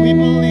place. We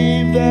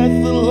believe that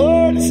the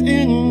Lord is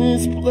in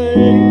this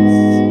place.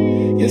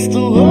 Yes, the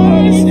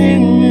Lord is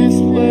in this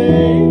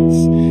place.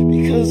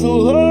 Because the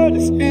Lord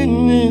is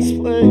in this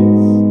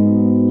place.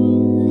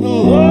 The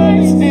Lord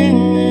is in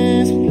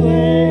this place.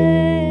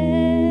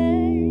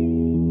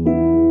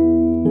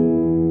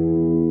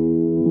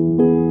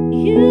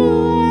 You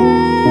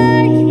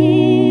are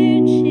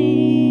here,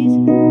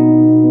 Jesus.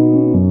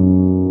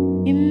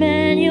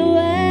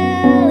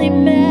 Emmanuel,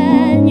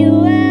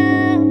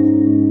 Emmanuel.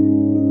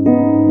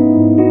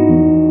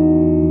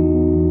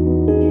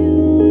 You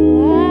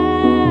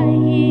are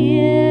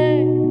here,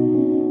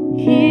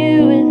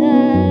 here with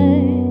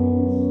us.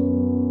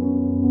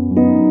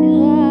 You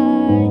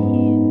are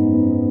here.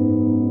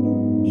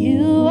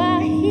 You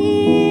are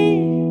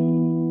here,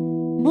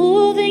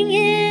 moving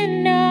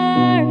in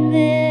our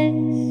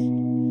midst.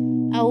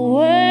 I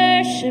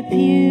worship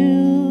you.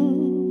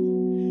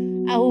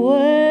 I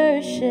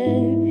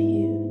worship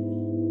you.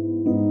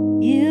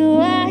 You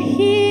are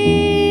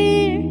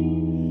here,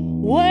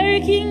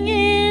 working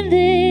in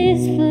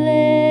this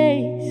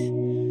place.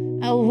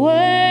 I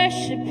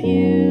worship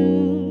you.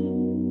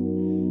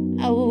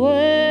 I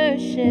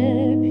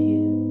worship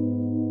you.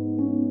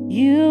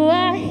 You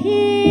are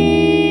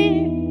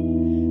here,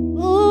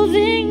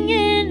 moving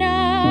in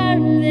our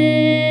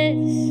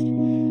midst.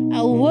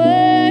 I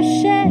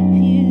worship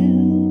you.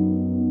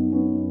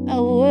 I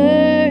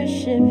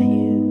worship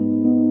you.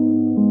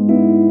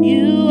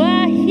 You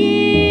are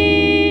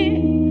here,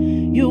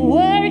 you're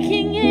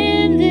working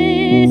in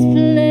this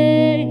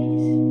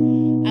place.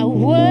 I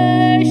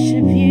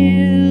worship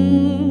you.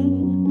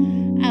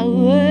 I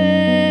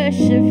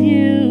worship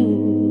you.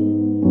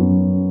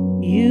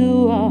 You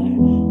are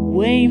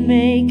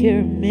waymaker,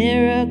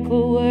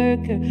 miracle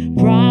worker,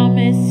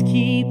 promise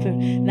keeper,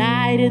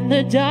 light in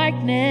the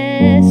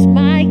darkness.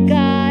 My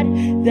God,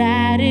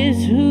 that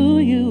is who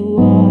you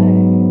are.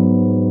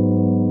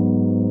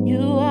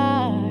 You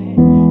are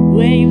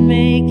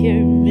waymaker,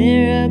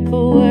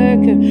 miracle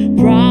worker,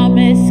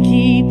 promise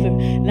keeper,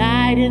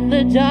 light in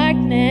the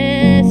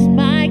darkness.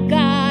 My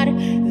God,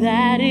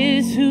 that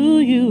is who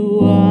you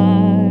are.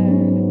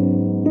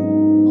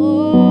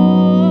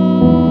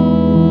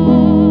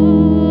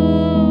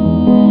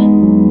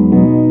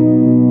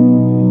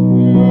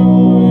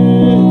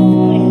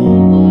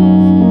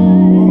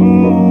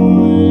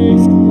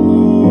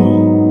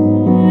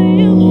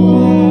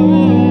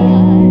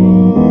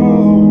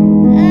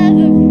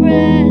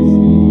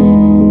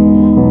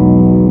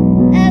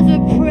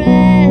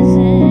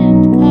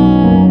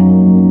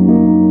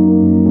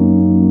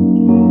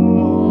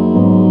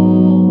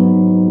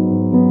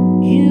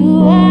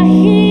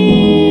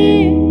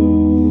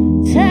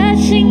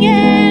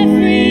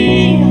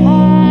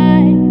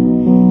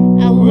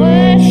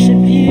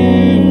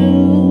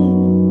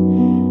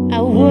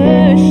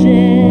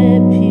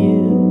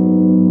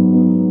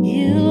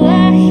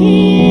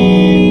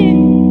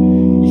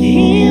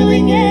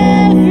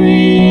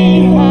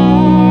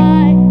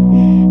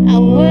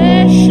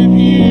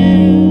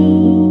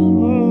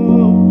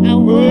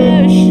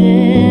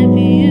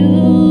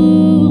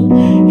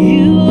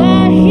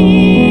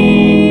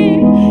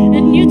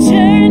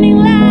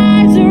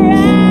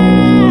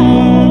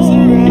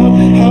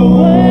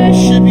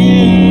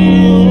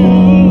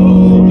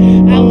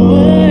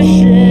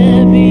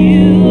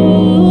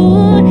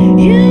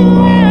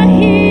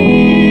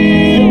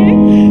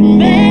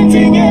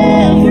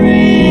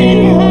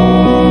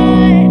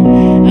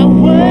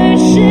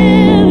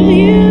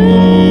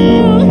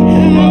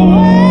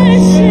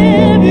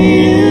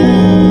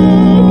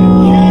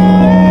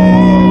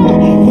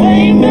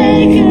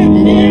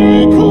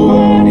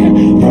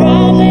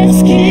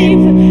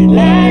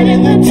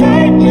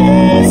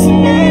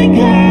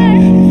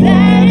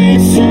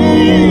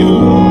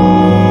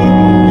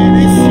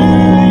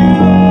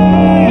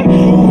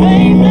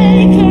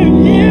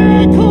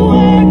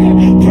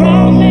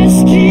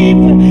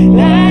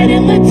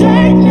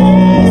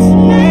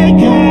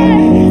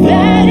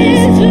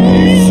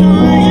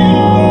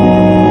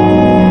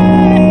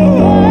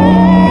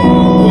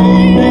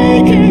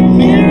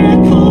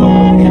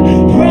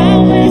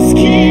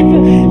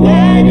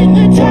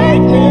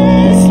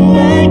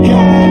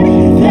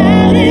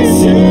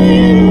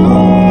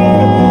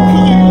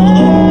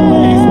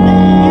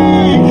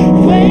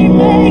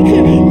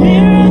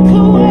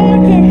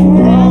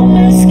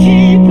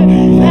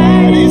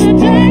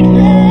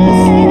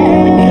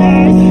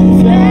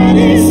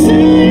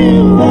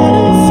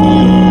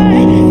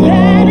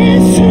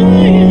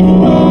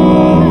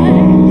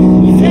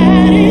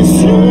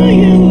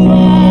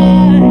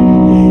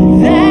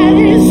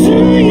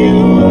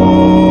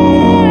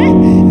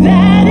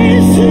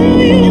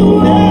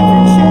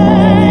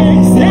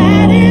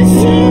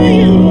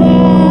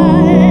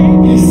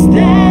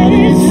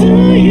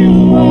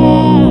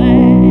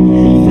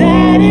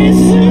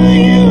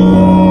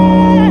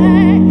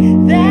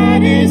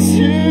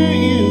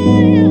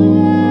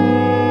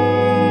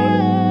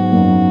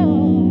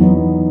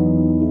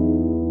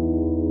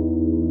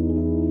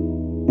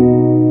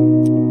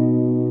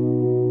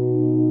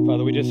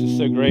 Father, we just are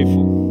so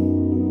grateful.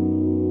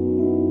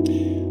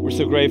 We're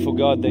so grateful,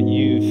 God, that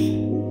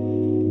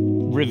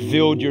you've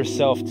revealed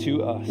yourself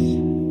to us.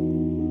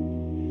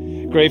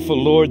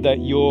 Grateful, Lord, that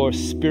your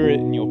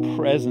Spirit and your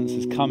presence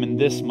has come in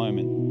this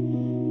moment,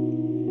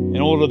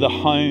 in all of the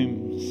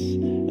homes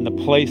and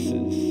the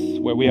places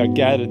where we are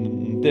gathered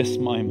in this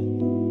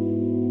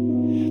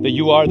moment, that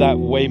you are that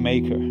way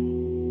maker.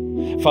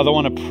 Father, I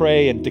want to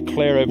pray and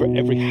declare over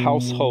every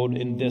household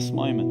in this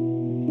moment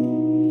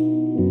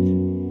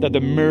that the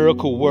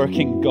miracle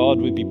working God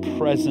would be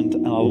present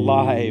and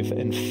alive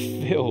and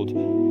filled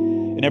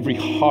in every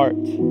heart.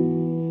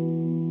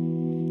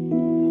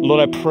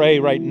 Lord, I pray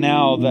right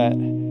now that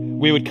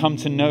we would come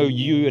to know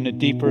you in a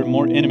deeper and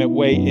more intimate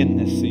way in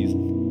this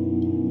season.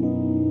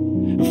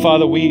 And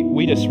Father,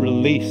 we just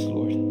release,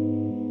 Lord,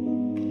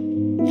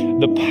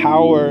 the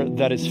power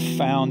that is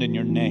found in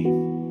your name,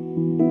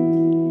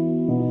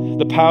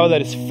 the power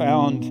that is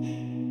found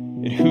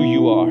in who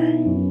you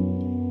are.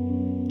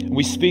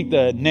 We speak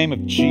the name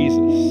of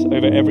Jesus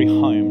over every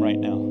home right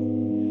now.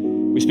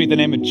 We speak the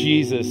name of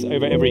Jesus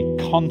over every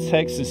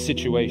context and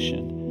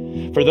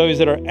situation. For those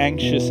that are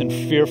anxious and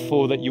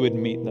fearful, that you would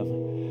meet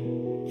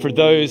them. For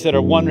those that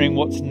are wondering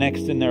what's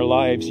next in their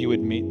lives, you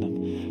would meet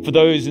them. For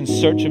those in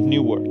search of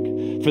new work.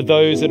 For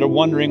those that are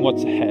wondering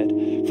what's ahead.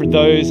 For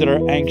those that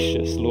are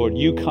anxious, Lord,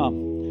 you come.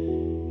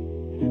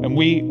 And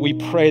we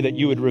pray that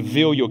you would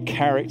reveal your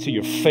character,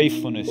 your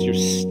faithfulness, your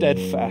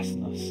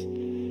steadfastness.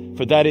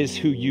 For that is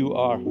who you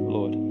are,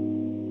 Lord.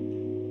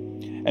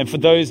 And for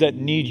those that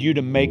need you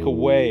to make a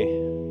way,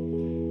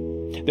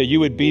 that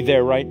you would be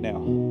there right now,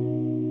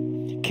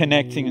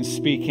 connecting and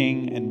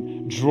speaking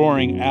and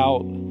drawing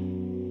out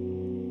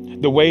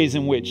the ways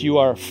in which you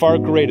are far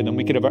greater than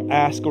we could ever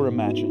ask or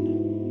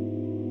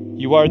imagine.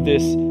 You are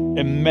this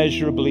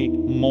immeasurably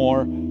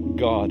more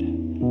God.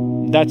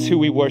 That's who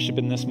we worship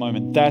in this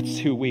moment. That's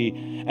who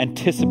we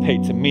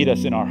anticipate to meet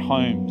us in our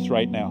homes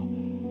right now.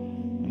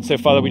 And so,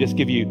 Father, we just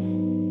give you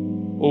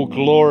all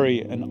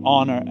glory and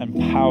honor and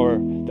power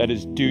that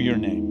is due your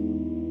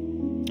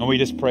name. And we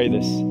just pray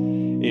this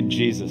in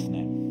Jesus'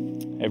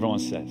 name. Everyone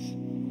says,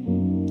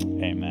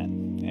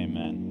 amen.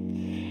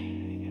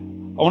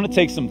 Amen. I want to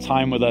take some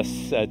time with us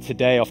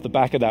today off the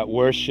back of that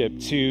worship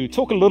to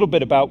talk a little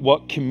bit about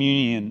what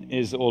communion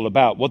is all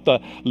about, what the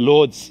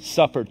Lord's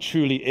Supper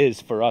truly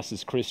is for us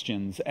as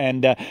Christians.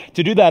 And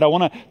to do that, I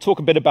want to talk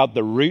a bit about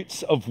the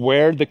roots of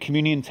where the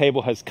communion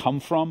table has come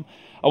from.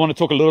 I want to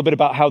talk a little bit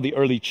about how the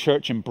early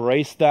church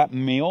embraced that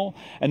meal,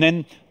 and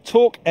then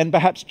talk and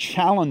perhaps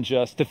challenge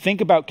us to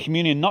think about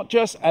communion not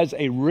just as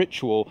a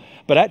ritual,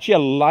 but actually a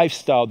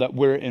lifestyle that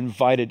we're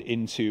invited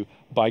into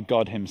by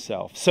God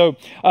himself. So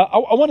I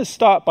want to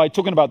start by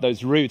talking about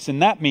those roots, and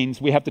that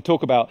means we have to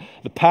talk about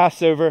the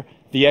Passover,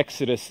 the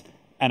Exodus,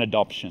 and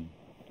adoption.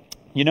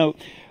 You know,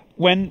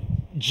 when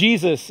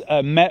Jesus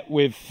met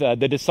with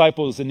the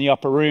disciples in the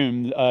upper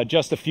room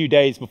just a few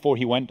days before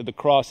he went to the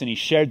cross and he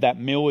shared that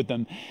meal with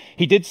them,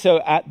 he did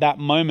so at that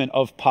moment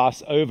of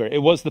Passover.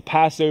 It was the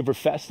Passover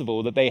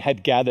festival that they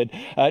had gathered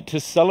to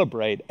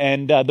celebrate.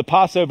 And the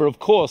Passover, of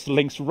course,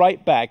 links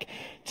right back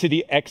to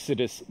the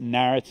Exodus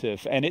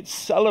narrative. And it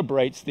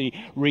celebrates the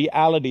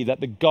reality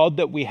that the God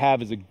that we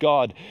have is a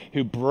God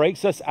who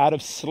breaks us out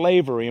of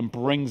slavery and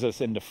brings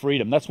us into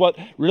freedom. That's what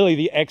really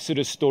the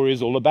Exodus story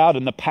is all about.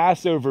 And the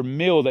Passover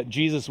meal that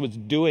Jesus was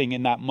doing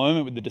in that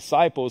moment with the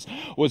disciples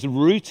was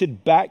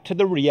rooted back to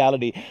the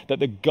reality that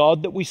the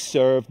God that we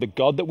serve, the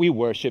God that we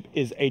worship,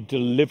 is a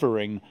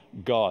delivering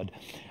God.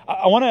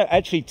 I want to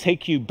actually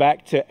take you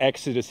back to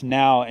Exodus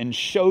now and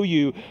show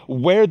you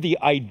where the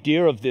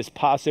idea of this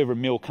Passover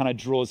meal kind of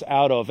draws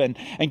out of and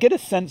get a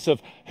sense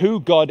of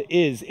who God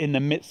is in the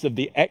midst of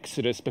the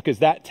Exodus, because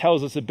that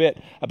tells us a bit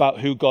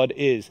about who God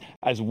is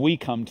as we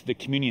come to the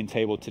communion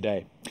table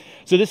today.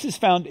 So this is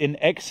found in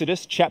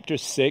Exodus chapter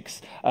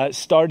 6,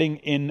 starting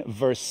in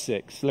verse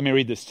 6. Let me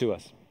read this to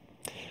us.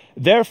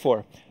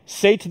 Therefore,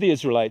 say to the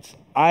Israelites,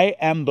 I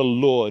am the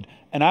Lord,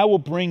 and I will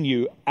bring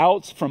you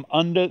out from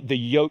under the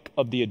yoke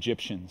of the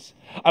Egyptians.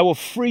 I will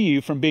free you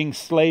from being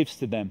slaves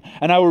to them,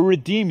 and I will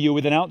redeem you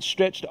with an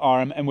outstretched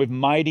arm and with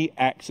mighty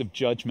acts of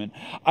judgment.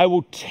 I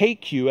will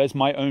take you as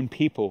my own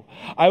people.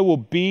 I will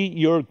be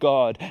your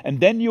God, and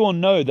then you will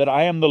know that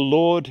I am the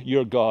Lord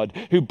your God,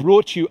 who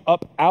brought you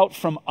up out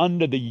from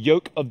under the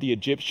yoke of the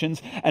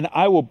Egyptians, and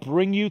I will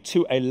bring you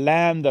to a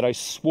land that I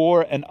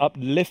swore and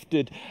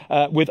uplifted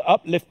with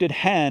uplifted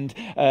hand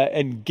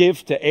and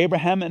give to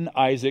Abraham and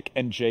Isaac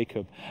and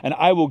Jacob. And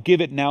I will give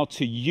it now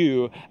to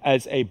you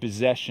as a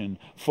possession,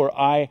 for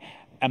I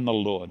am the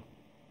Lord.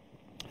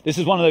 This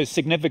is one of those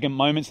significant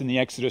moments in the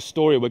Exodus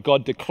story where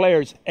God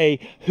declares A,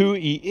 who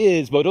he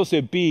is, but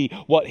also B,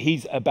 what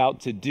he's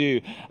about to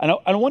do. And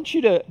I want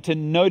you to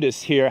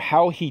notice here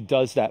how he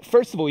does that.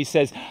 First of all, he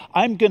says,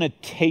 I'm going to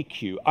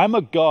take you. I'm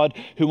a God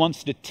who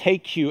wants to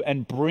take you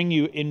and bring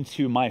you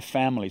into my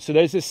family. So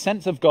there's this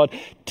sense of God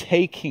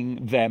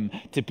taking them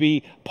to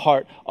be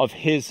part of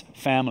his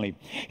family.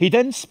 He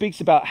then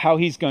speaks about how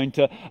he's going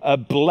to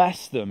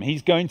bless them.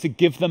 He's going to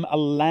give them a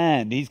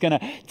land. He's going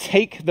to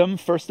take them,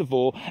 first of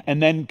all,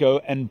 and then then go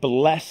and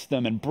bless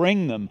them and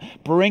bring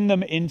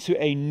them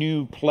into a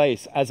new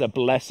place as a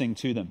blessing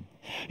to them.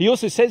 He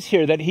also says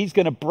here that he's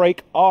going to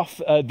break off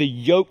the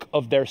yoke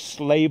of their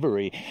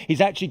slavery. He's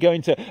actually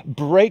going to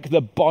break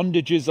the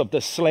bondages of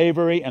the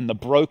slavery and the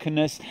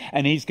brokenness,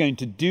 and he's going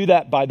to do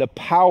that by the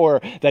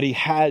power that he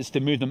has to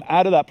move them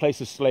out of that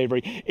place of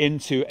slavery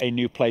into a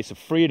new place of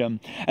freedom.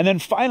 And then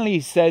finally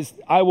he says,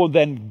 I will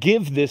then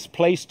give this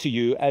place to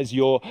you as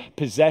your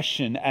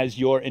possession, as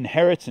your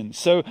inheritance.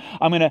 So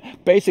I'm going to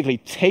basically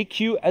take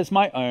you as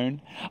my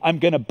own. I'm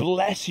going to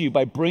bless you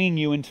by bringing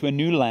you into a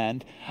new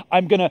land.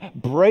 I'm going to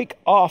break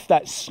off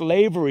that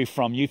slavery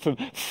from you,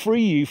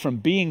 free you from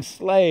being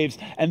slaves,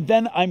 and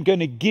then I'm going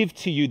to give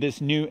to you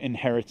this new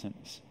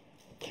inheritance.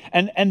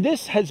 And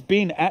this has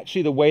been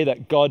actually the way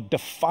that God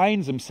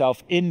defines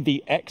himself in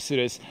the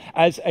Exodus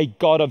as a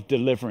God of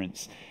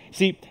deliverance.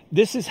 See,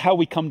 this is how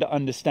we come to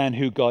understand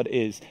who God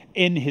is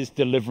in his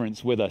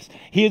deliverance with us.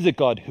 He is a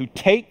God who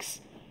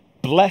takes,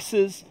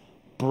 blesses,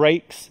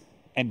 breaks,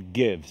 and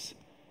gives.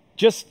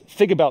 Just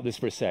think about this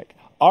for a sec.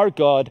 Our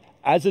God,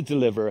 as a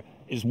deliverer,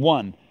 is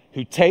one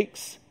who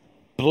takes,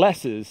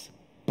 blesses,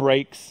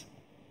 breaks,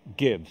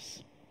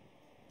 gives.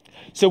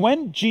 So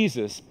when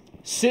Jesus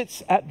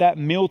sits at that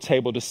meal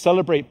table to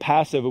celebrate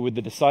Passover with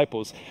the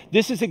disciples,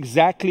 this is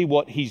exactly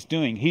what he's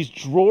doing. He's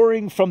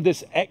drawing from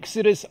this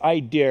Exodus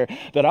idea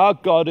that our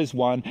God is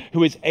one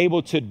who is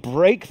able to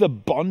break the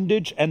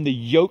bondage and the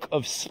yoke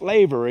of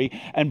slavery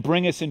and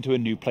bring us into a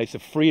new place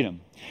of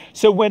freedom.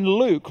 So when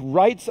Luke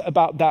writes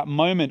about that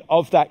moment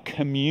of that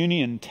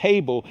communion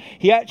table,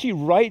 he actually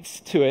writes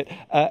to it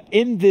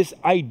in this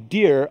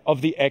idea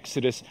of the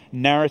Exodus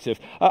narrative.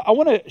 I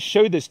want to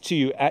show this to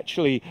you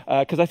actually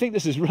because I think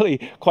this is really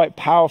quite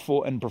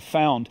powerful and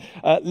profound.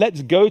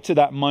 Let's go to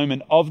that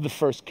moment of the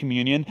first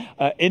communion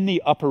in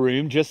the upper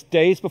room just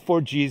days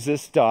before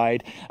Jesus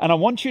died. And I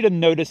want you to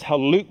notice how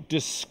Luke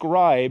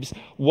describes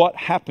what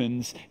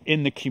happens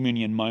in the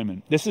communion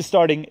moment. This is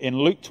starting in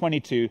Luke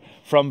 22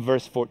 from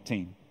verse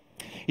 14.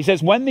 He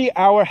says, when the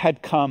hour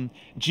had come,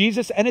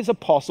 Jesus and his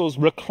apostles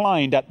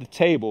reclined at the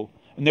table,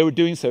 and they were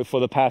doing so for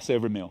the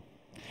Passover meal.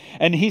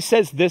 And he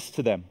says this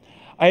to them,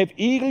 I have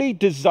eagerly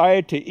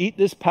desired to eat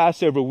this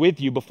Passover with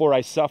you before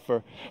I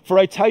suffer. For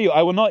I tell you,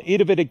 I will not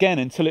eat of it again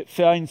until it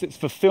finds its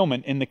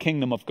fulfillment in the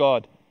kingdom of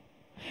God.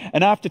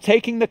 And after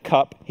taking the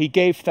cup, he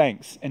gave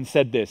thanks and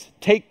said this,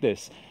 take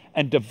this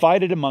and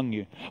divide it among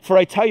you. For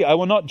I tell you, I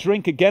will not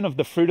drink again of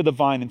the fruit of the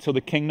vine until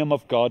the kingdom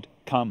of God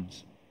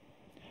comes.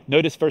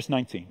 Notice verse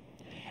 19.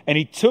 And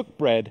he took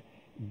bread,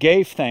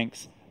 gave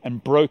thanks,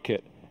 and broke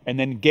it, and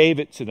then gave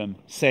it to them,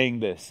 saying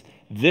this,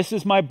 this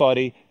is my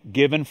body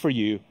given for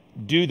you.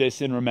 Do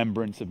this in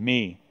remembrance of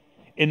me.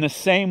 In the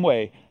same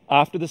way,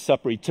 after the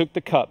supper, he took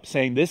the cup,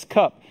 saying, this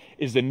cup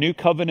is the new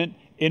covenant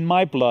in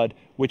my blood,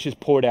 which is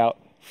poured out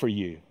for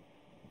you.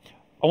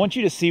 I want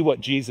you to see what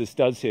Jesus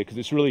does here, because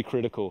it's really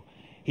critical.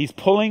 He's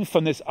pulling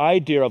from this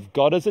idea of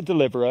God as a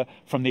deliverer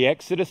from the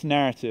Exodus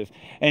narrative,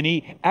 and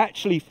he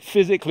actually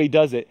physically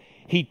does it.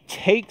 He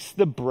takes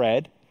the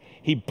bread,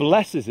 he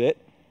blesses it,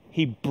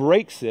 he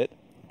breaks it,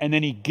 and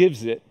then he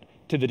gives it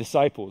to the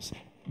disciples.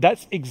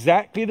 That's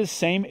exactly the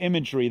same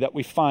imagery that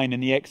we find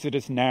in the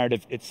Exodus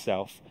narrative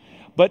itself.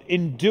 But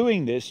in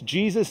doing this,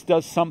 Jesus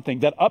does something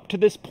that up to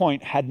this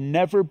point had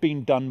never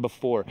been done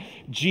before.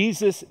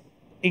 Jesus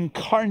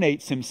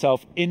incarnates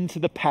himself into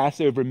the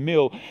Passover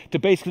meal to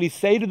basically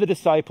say to the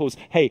disciples,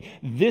 hey,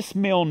 this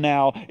meal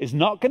now is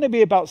not going to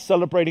be about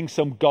celebrating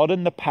some God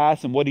in the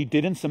past and what he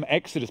did in some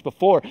Exodus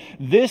before.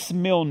 This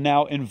meal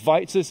now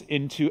invites us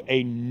into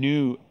a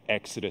new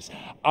Exodus.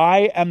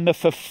 I am the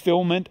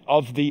fulfillment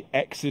of the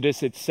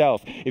Exodus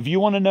itself. If you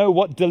want to know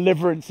what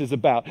deliverance is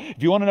about,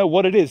 if you want to know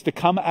what it is to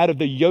come out of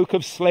the yoke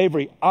of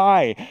slavery,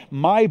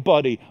 my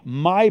body,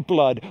 my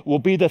blood will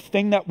be the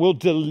thing that will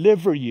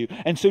deliver you.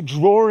 And so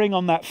drawing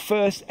on that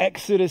first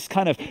Exodus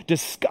kind of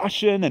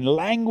discussion and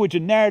language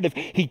and narrative,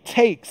 he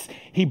takes,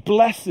 he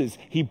blesses,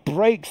 he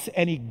breaks,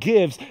 and he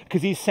gives,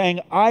 because he's saying,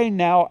 I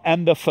now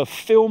am the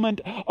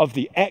fulfillment of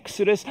the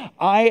Exodus.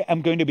 I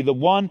am going to be the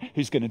one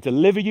who's going to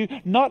deliver you,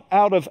 not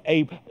out of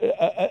an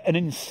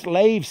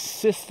enslaved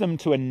system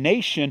to a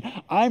nation.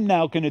 I'm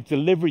now going to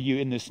deliver you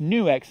in this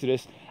new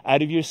Exodus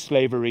out of your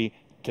slavery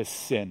to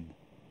sin.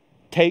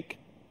 Take,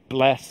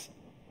 bless,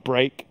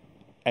 break,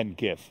 and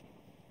give.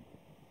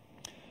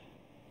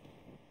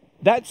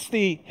 That's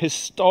the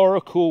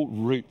historical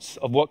roots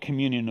of what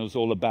communion is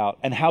all about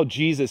and how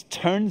Jesus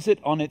turns it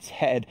on its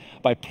head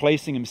by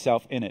placing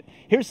himself in it.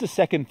 Here's the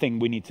second thing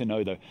we need to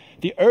know, though.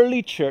 The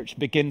early church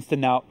begins to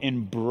now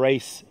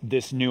embrace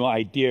this new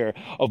idea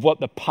of what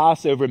the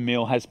Passover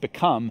meal has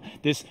become,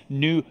 this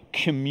new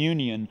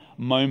communion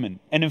moment.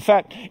 And in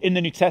fact, in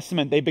the New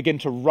Testament, they begin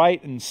to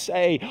write and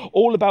say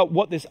all about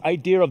what this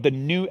idea of the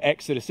new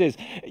Exodus is.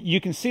 You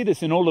can see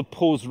this in all of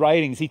Paul's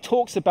writings. He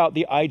talks about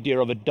the idea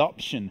of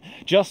adoption,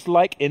 just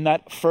like in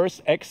that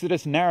first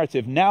Exodus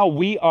narrative. Now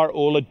we are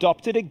all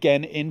adopted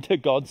again into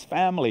God's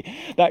family.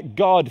 That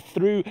God,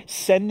 through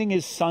sending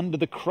his son to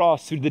the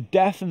cross, through the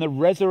death and the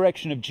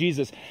resurrection of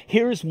Jesus,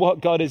 here's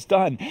what God has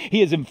done. He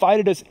has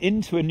invited us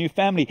into a new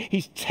family.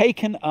 He's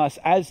taken us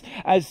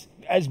as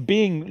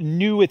being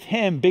new with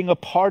him, being a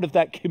part of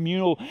that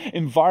communal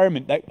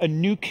environment, that a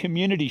new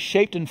community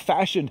shaped and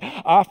fashioned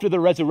after the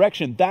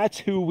resurrection. That's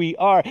who we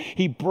are.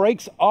 He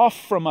breaks off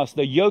from us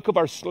the yoke of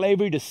our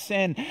slavery to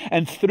sin,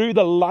 and through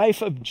the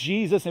life of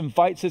Jesus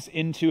invites us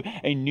into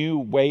a new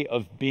way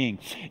of being.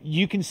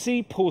 You can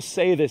see Paul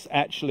say this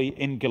actually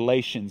in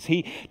Galatians.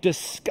 He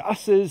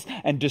discusses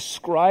and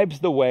describes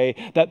the way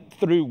that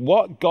through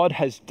what God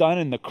has done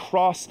in the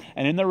cross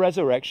and in the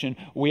resurrection,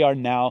 we are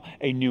now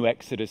a new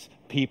Exodus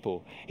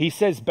people. He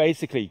says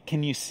basically,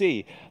 can you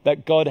see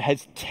that God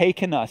has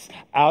taken us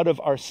out of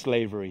our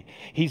slavery?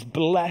 He's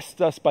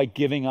blessed us by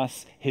giving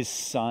us his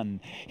son.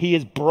 He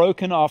has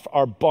broken off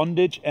our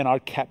bondage and our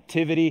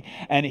captivity,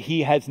 and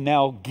he has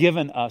now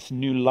given us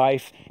new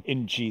life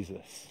in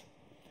Jesus.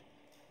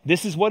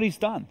 This is what he's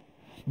done.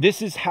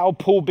 This is how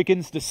Paul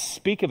begins to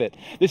speak of it.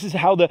 This is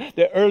how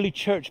the early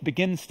church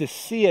begins to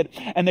see it.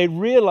 And they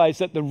realize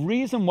that the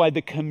reason why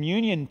the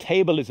communion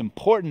table is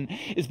important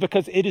is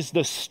because it is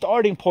the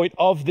starting point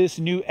of this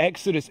new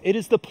Exodus. It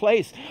is the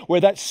place where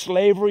that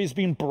slavery is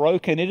being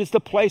broken. It is the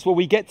place where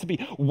we get to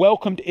be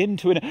welcomed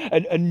into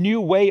a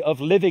new way of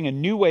living, a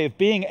new way of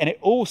being. And it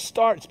all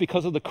starts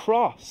because of the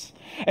cross.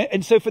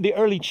 And so for the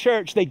early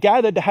church, they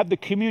gathered to have the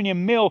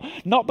communion meal,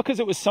 not because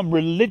it was some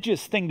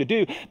religious thing to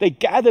do. They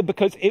gathered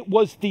because it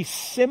was the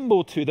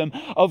symbol to them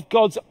of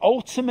God's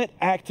ultimate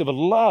act of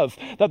love,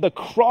 that the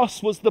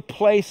cross was the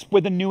place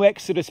where the new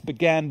Exodus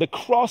began. The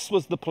cross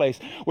was the place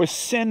where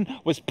sin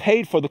was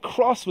paid for. The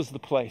cross was the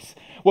place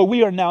where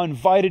we are now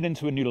invited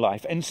into a new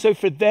life. And so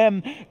for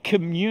them,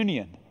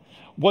 communion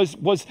was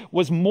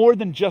more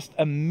than just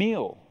a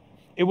meal.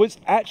 It was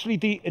actually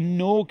the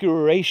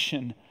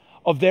inauguration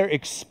of their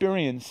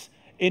experience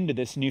into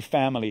this new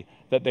family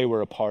that they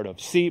were a part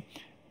of. See,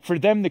 for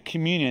them, the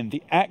communion,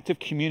 the act of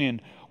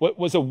communion,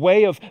 was a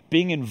way of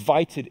being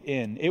invited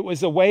in. It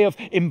was a way of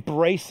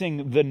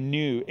embracing the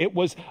new. It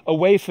was a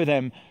way for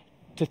them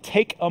to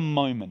take a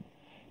moment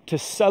to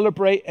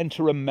celebrate and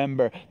to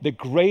remember the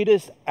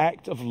greatest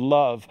act of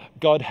love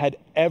God had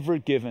ever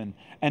given,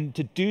 and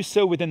to do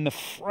so within the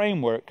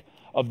framework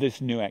of this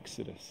new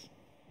Exodus.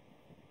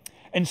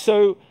 And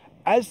so,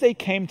 as they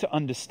came to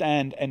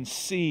understand and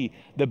see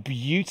the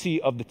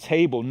beauty of the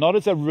table, not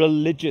as a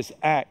religious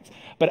act,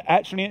 but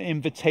actually an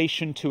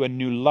invitation to a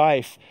new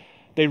life,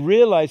 they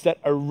realized that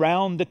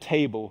around the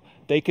table,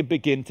 they could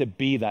begin to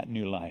be that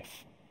new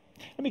life.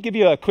 Let me give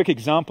you a quick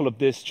example of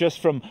this just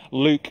from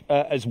Luke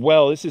as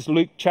well. This is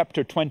Luke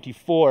chapter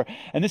 24,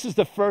 and this is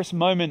the first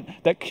moment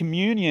that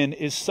communion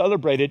is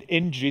celebrated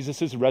in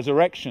Jesus'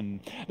 resurrection.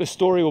 The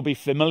story will be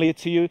familiar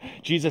to you.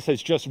 Jesus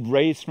has just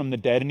raised from the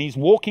dead, and he's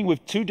walking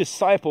with two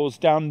disciples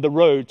down the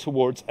road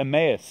towards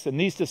Emmaus. And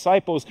these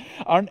disciples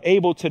aren't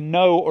able to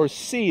know or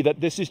see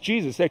that this is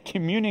Jesus. They're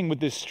communing with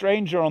this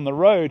stranger on the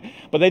road,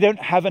 but they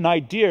don't have an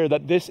idea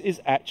that this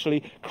is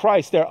actually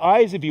Christ. Their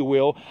eyes, if you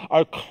will,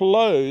 are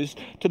closed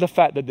to the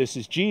fact that this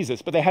is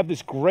Jesus. But they have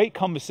this great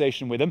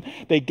conversation with him.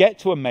 They get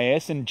to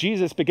Emmaus, and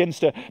Jesus begins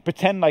to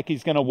pretend like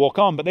he's going to walk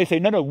on. But they say,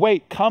 no,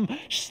 wait, come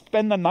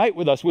spend the night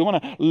with us. We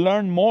want to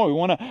learn more. We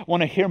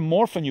want to hear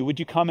more from you. Would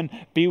you come and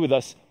be with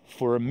us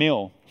for a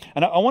meal?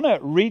 And I want to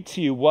read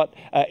to you what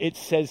it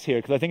says here,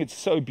 because I think it's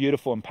so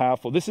beautiful and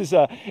powerful. This is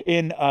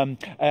in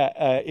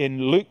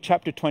Luke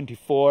chapter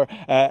 24,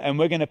 and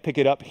we're going to pick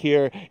it up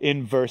here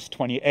in verse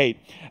 28.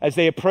 As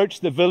they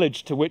approached the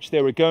village to which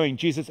they were going,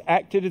 Jesus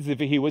acted as if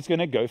he was going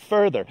to go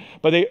further,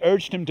 but they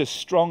urged him to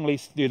strongly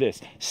do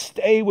this.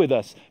 Stay with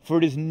us, for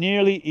it is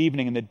nearly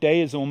evening and the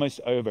day is almost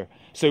over.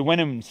 So he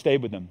went and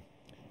stayed with them.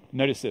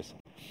 Notice this.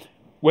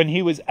 When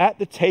he was at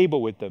the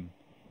table with them,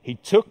 he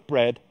took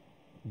bread,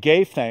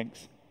 gave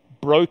thanks,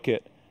 broke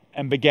it,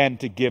 and began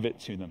to give it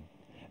to them.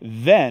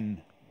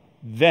 Then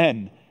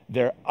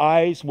their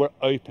eyes were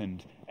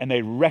opened and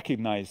they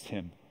recognized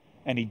him,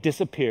 and he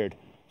disappeared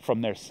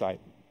from their sight.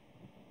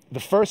 The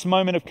first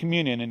moment of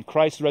communion in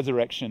Christ's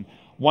resurrection,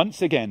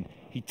 once again,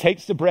 he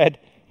takes the bread,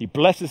 he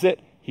blesses it,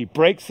 he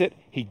breaks it,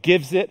 he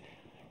gives it,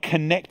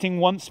 connecting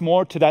once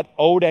more to that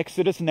old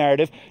Exodus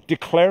narrative,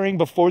 declaring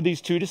before these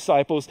two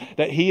disciples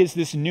that he is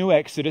this new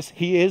Exodus.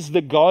 He is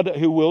the God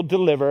who will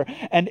deliver.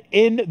 And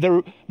in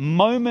the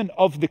moment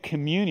of the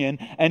communion,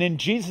 and in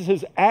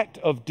Jesus' act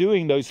of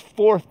doing those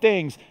four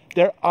things,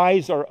 their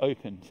eyes are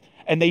opened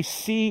and they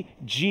see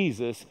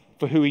Jesus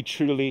for who he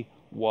truly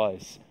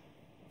was.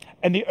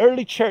 And the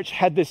early church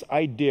had this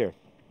idea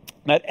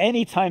At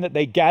any time that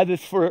they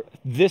gathered for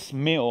this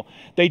meal,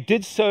 they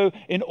did so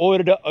in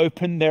order to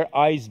open their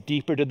eyes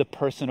deeper to the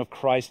person of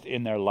Christ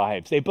in their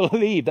lives. They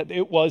believed that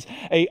it was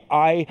an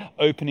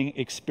eye-opening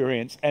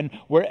experience. And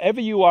wherever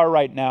you are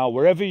right now,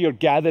 wherever you're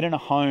gathered in a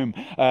home,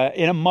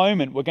 in a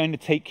moment, we're going to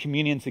take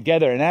communion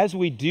together. And as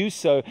we do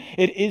so,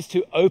 it is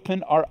to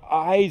open our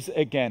eyes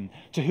again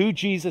to who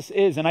Jesus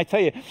is. And I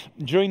tell you,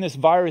 during this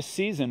virus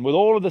season, with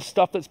all of the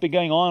stuff that's been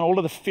going on, all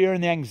of the fear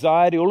and the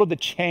anxiety, all of the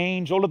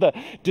change, all of the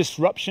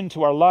disruption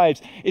to our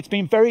lives, it's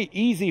been very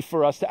easy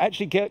for us to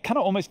actually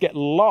almost get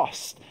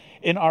lost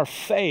in our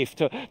faith,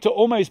 to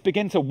almost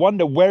begin to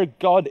wonder where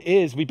God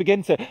is. We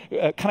begin to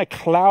kind of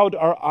cloud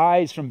our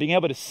eyes from being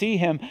able to see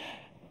him.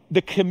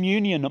 The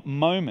communion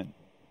moment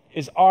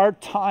is our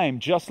time,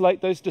 just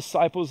like those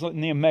disciples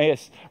in the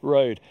Emmaus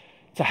Road,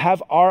 to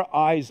have our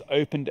eyes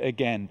opened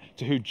again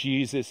to who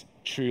Jesus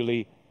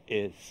truly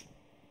is.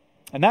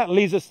 And that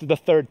leads us to the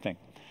third thing.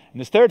 And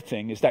this third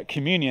thing is that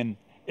communion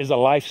is a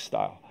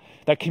lifestyle.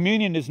 That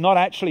communion is not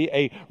actually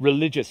a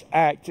religious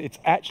act. It's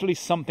actually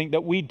something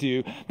that we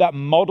do that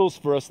models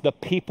for us the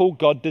people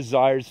God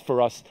desires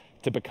for us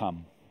to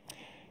become.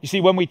 You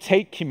see, when we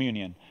take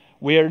communion,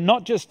 we are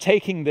not just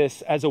taking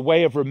this as a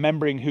way of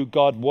remembering who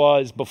God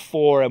was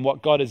before and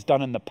what God has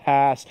done in the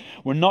past.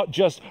 We're not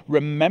just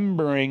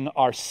remembering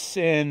our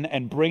sin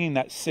and bringing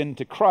that sin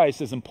to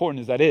Christ, as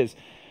important as that is.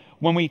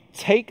 When we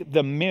take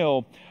the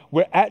meal,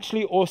 we're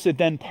actually also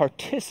then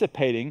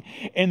participating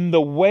in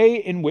the way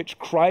in which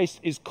Christ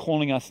is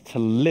calling us to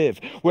live.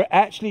 We're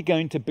actually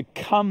going to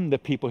become the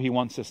people he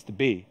wants us to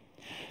be.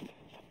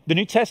 The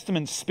New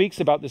Testament speaks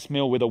about this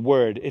meal with a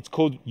word. It's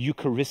called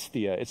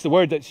Eucharistia. It's the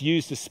word that's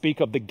used to speak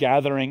of the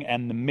gathering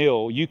and the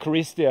meal.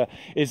 Eucharistia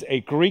is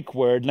a Greek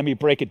word. Let me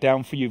break it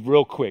down for you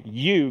real quick.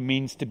 Eu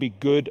means to be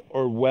good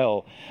or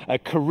well.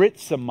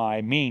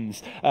 Charizomai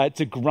means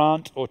to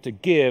grant or to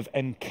give,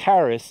 and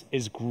charis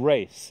is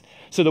grace.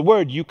 So the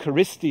word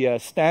Eucharistia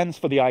stands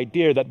for the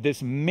idea that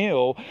this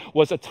meal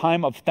was a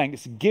time of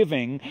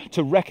thanksgiving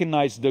to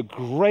recognize the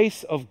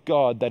grace of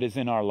God that is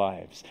in our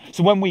lives.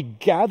 So when we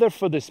gather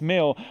for this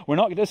meal, we're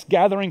not just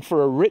gathering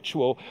for a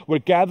ritual, we're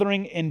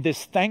gathering in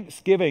this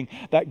thanksgiving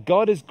that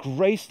God has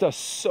graced us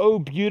so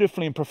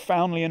beautifully and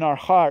profoundly in our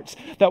hearts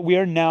that we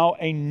are now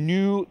a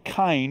new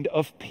kind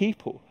of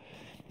people.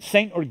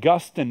 St.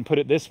 Augustine put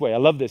it this way. I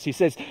love this. He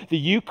says, the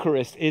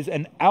Eucharist is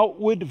an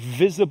outward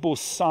visible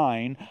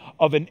sign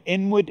of an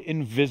inward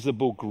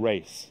invisible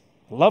grace.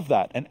 Love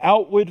that. An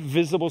outward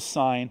visible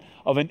sign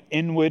of an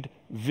inward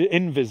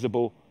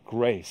invisible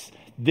grace.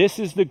 This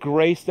is the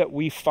grace that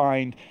we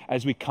find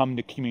as we come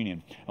to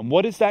communion. And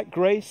what is that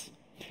grace?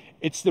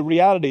 It's the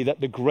reality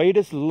that the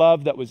greatest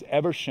love that was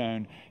ever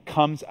shown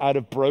comes out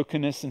of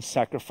brokenness and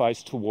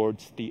sacrifice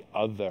towards the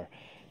other.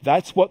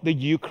 That's what the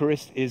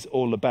Eucharist is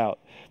all about.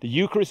 The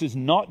Eucharist is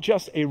not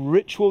just a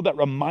ritual that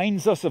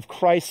reminds us of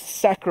Christ's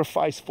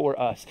sacrifice for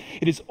us.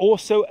 It is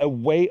also a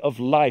way of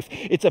life.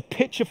 It's a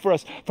picture for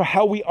us for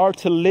how we are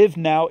to live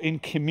now in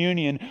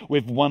communion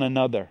with one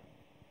another.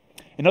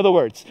 In other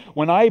words,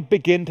 when I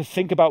begin to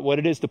think about what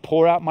it is to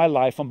pour out my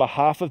life on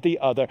behalf of the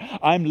other,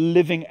 I'm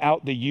living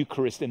out the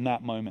Eucharist in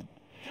that moment.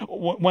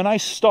 When I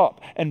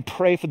stop and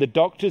pray for the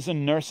doctors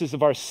and nurses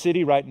of our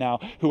city right now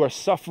who are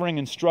suffering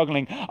and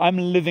struggling, I'm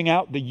living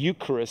out the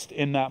Eucharist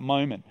in that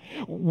moment.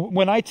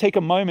 When I take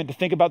a moment to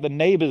think about the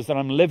neighbors that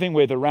I'm living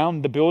with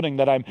around the building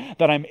that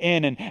I'm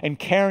in and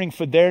caring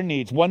for their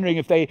needs, wondering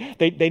if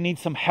they need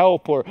some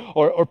help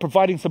or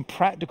providing some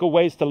practical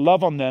ways to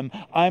love on them,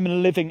 I'm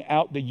living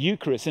out the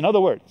Eucharist. In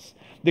other words,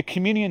 the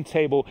communion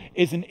table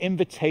is an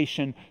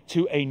invitation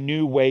to a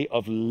new way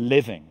of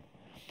living.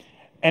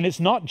 And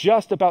it's not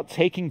just about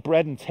taking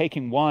bread and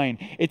taking wine.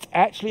 It's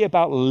actually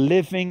about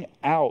living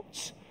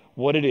out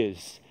what it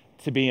is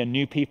to be a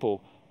new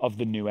people of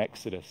the new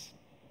Exodus.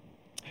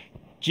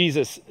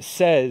 Jesus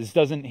says,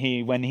 doesn't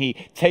he, when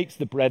he takes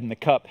the bread and the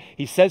cup,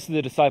 he says to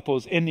the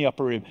disciples in the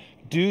upper room,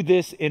 do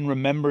this in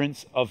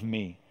remembrance of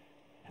me.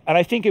 And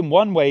I think in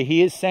one way,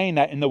 he is saying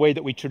that in the way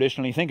that we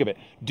traditionally think of it.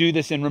 Do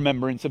this in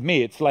remembrance of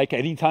me. It's like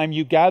anytime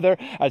you gather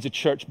as a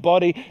church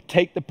body,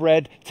 take the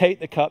bread,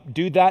 take the cup,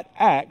 do that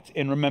act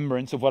in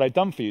remembrance of what I've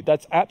done for you.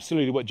 That's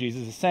absolutely what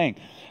Jesus is saying.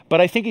 But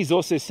I think he's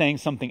also saying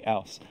something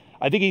else.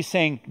 I think he's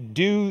saying,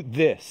 do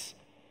this.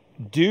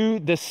 Do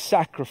the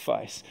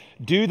sacrifice.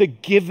 Do the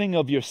giving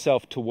of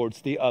yourself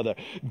towards the other.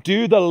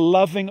 Do the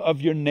loving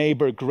of your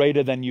neighbor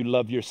greater than you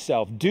love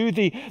yourself. Do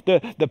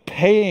the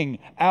paying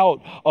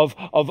out of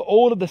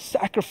all of the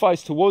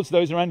sacrifice towards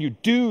those around you.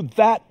 Do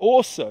that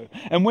also.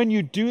 And when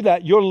you do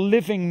that, you're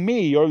living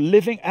me. You're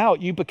living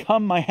out. You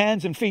become my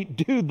hands and feet.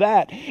 Do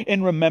that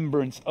in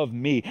remembrance of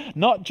me.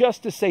 Not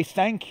just to say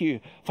thank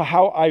you for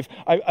how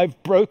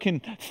I've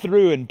broken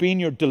through and been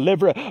your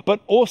deliverer,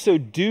 but also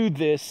do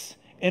this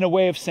in a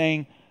way of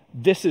saying,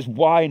 this is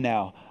why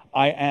now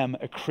I am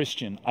a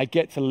Christian. I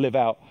get to live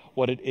out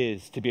what it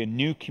is to be a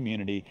new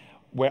community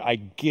where I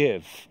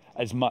give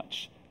as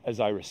much as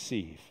I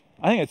receive.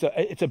 I think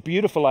it's a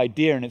beautiful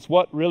idea, and it's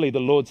what really the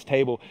Lord's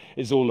table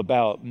is all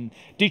about. And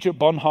Dietrich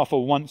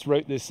Bonhoeffer once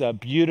wrote this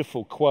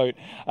beautiful quote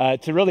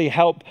to really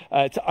help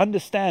to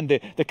understand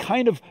the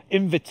kind of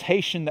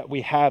invitation that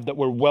we have, that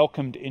we're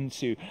welcomed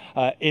into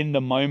in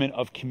the moment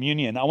of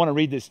communion. I want to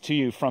read this to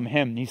you from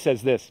him. He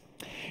says this.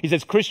 He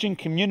says, Christian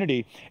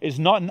community is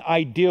not an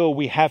ideal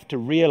we have to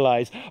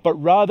realize, but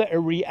rather a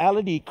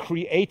reality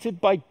created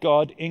by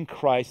God in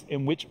Christ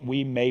in which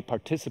we may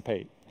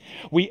participate.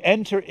 We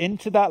enter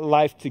into that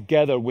life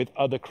together with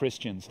other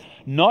Christians,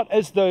 not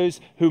as those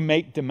who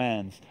make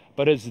demands,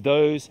 but as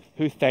those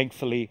who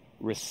thankfully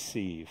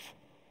receive.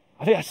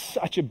 I think that's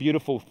such a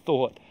beautiful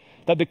thought,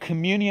 that the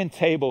communion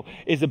table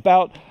is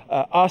about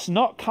us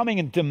not coming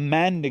and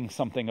demanding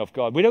something of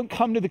God. We don't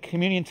come to the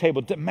communion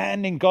table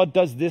demanding God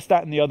does this,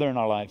 that, and the other in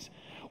our lives.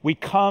 We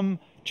come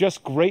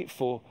just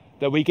grateful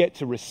that we get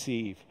to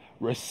receive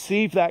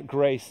that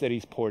grace that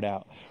he's poured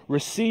out.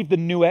 Receive the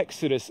new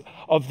exodus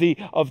of the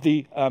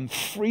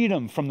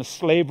freedom from the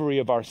slavery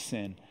of our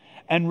sin.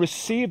 And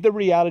receive the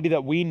reality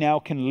that we now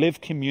can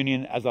live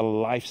communion as a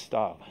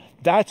lifestyle.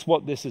 That's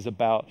what this is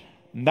about.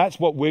 And that's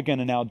what we're going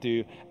to now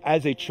do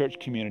as a church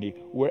community,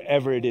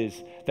 wherever it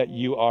is that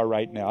you are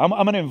right now. I'm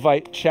going to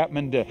invite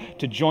Chapman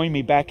to join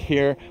me back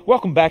here.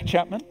 Welcome back,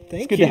 Chapman.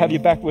 Thank It's good you. to have you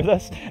back with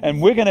us.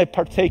 And we're going to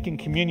partake in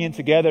communion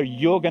together.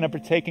 You're going to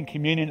partake in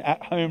communion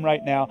at home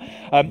right now.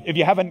 If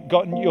you haven't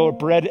gotten your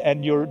bread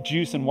and your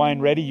juice and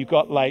wine ready, you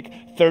got like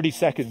 30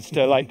 seconds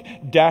to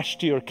dash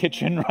to your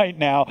kitchen right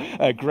now,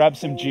 grab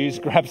some juice,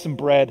 grab some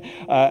bread,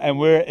 and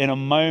we're in a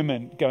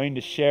moment going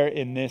to share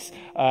in this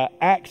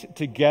act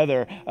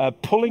together,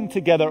 pulling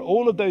together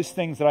all of those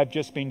things that I've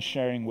just been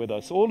sharing with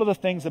us, all of the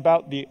things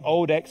about the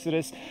old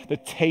Exodus, the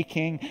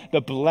taking,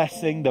 the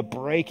blessing, the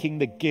breaking,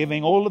 the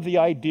giving, all of the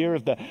idea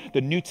of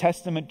the New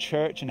Testament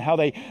church and how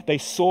they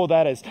saw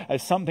that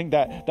as something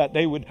that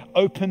they would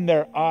open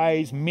their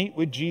eyes, meet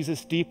with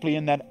Jesus deeply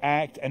in that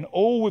act, and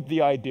all with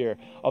the idea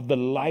of the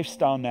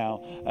lifestyle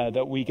now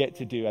that we get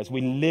to do as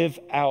we live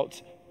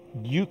out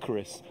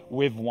Eucharist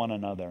with one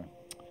another.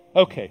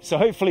 Okay, so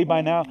hopefully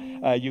by now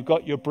you've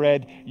got your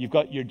bread, you've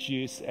got your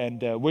juice,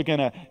 and we're going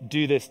to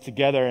do this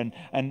together.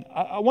 And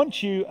I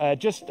want you,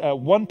 just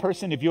one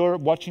person, if you're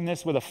watching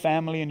this with a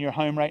family in your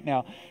home right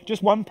now,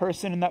 just one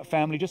person in that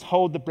family, just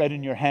hold the bread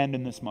in your hand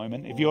in this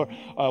moment. If you're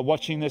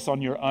watching this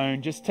on your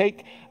own, just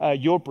take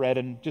your bread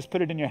and just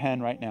put it in your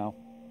hand right now.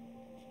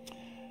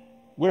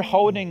 We're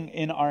holding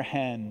in our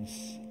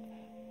hands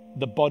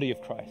the body of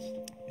Christ.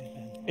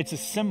 It's a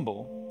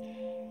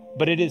symbol,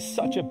 but it is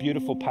such a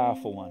beautiful,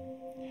 powerful one.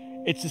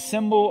 It's a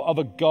symbol of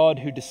a God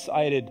who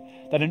decided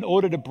that in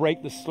order to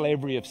break the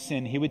slavery of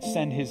sin, he would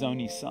send his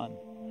only son.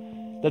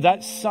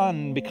 That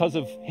son, because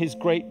of his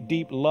great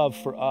deep love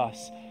for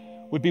us,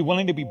 would be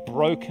willing to be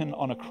broken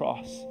on a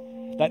cross.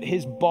 That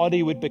his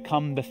body would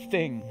become the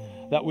thing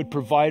that would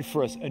provide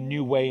for us a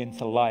new way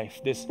into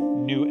life, this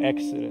new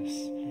exodus.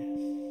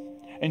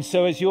 And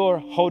so as you're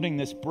holding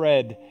this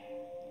bread,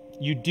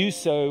 you do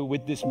so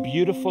with this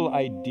beautiful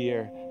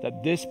idea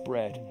that this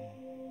bread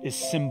is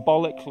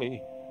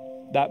symbolically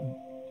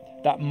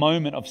that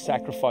moment of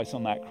sacrifice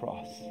on that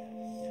cross.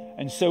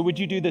 And so would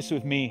you do this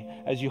with me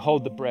as you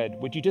hold the bread?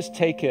 Would you just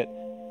take it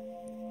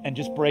and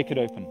just break it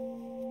open?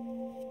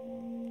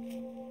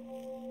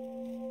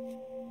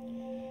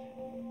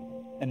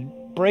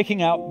 And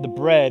breaking out the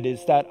bread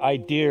is that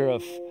idea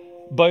of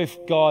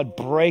both God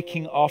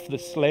breaking off the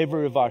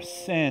slavery of our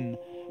sin,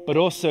 but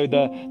also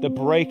the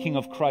breaking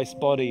of Christ's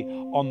body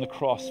on the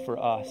cross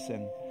for us.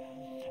 And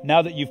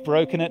now that you've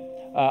broken it,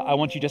 I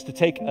want you just to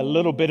take a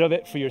little bit of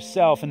it for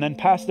yourself and then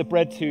pass the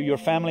bread to your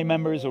family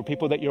members or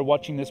people that you're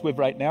watching this with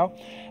right now.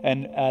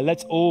 And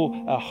let's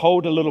all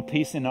hold a little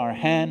piece in our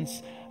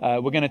hands.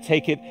 We're going to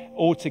take it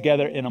all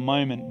together in a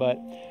moment, but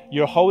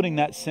you're holding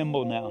that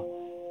symbol now.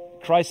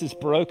 Christ has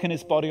broken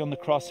his body on the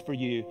cross for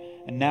you,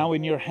 and now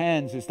in your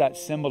hands is that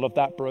symbol of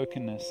that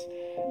brokenness.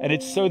 And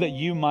it's so that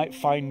you might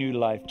find new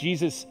life.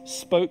 Jesus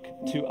spoke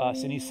to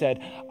us and he said,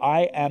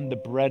 I am the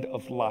bread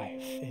of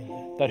life.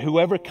 Amen. That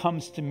whoever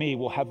comes to me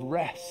will have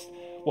rest,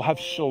 will have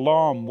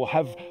shalom, will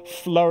have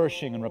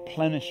flourishing and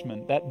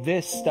replenishment. That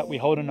this that we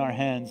hold in our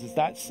hands is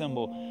that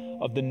symbol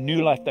of the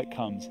new life that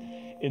comes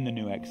in the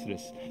new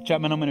Exodus.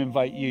 Chapman, I'm going to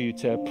invite you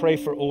to pray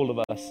for all of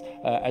us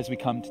as we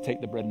come to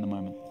take the bread in a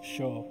moment.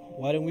 Sure.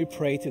 Why don't we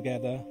pray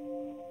together?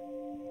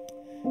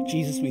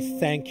 Jesus, we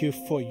thank you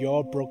for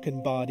your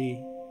broken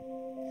body,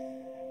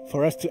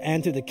 for us to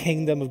enter the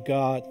kingdom of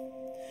God.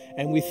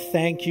 And we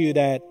thank you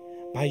that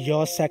by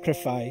your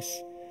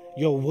sacrifice,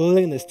 your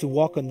willingness to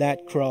walk on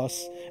that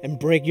cross and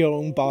break your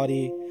own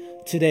body,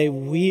 today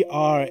we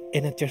are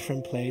in a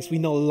different place. We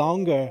no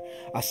longer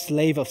are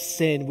slave of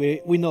sin.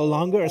 We no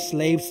longer are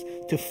slaves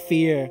to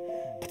fear.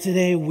 But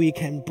today we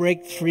can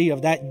break free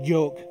of that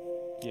yoke.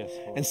 Yes,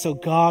 Lord. And so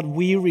God,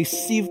 we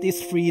receive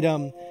this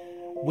freedom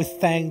with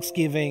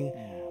thanksgiving,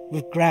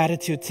 with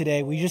gratitude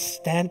today. We just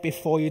stand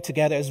before you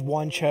together as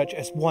one church,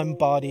 as one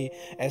body,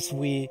 as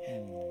we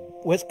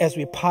as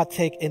we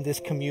partake in this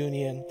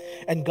communion.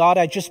 And God,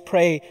 I just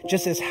pray,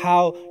 just as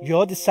how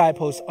your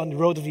disciples on the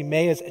road of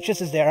Emmaus,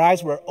 just as their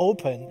eyes were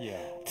open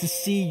to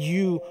see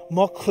you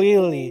more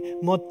clearly,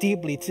 more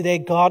deeply. Today,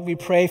 God, we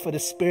pray for the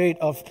spirit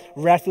of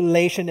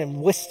revelation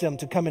and wisdom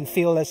to come and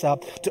fill us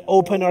up, to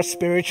open our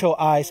spiritual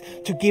eyes,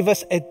 to give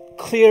us a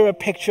clearer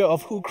picture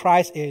of who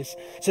Christ is,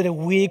 so that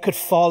we could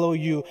follow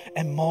you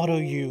and model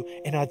you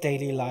in our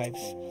daily lives.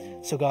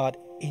 So God,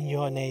 in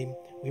your name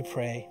we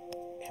pray.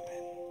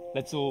 Amen.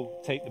 Let's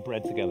all take the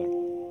bread together.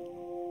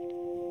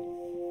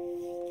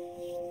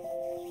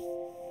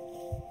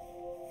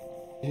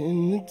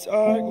 In the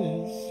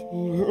darkness,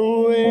 we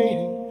were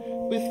waiting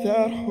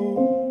without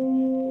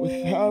hope,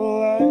 without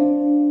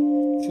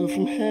light, till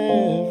from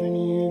heaven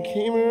you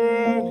came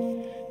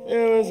running.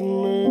 There was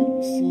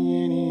mercy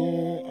in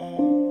your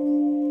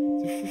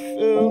eyes to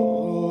fulfill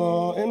the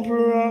law and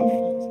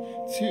prophets.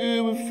 To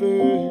a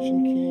virgin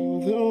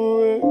came the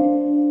word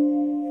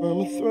from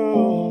a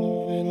throne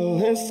of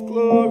endless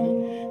glory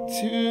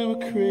to a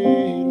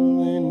cradle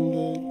in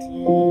the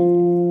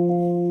dirt.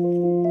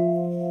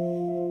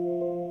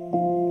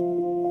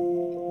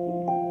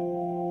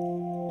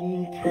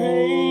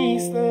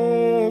 Praise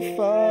the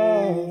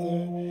Father,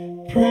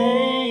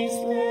 praise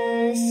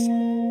the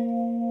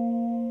Son,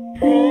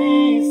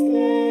 praise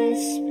the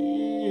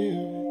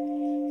Spirit,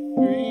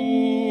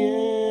 three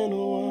in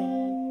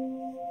one.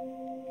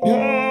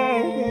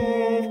 God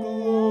of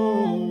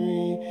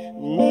glory,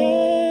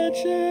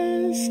 majesty,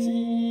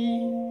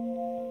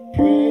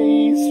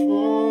 praise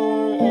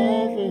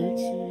forever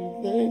to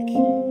the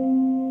King.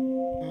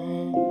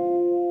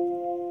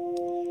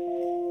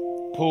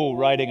 Paul,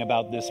 writing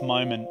about this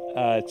moment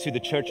to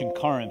the church in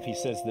Corinth, he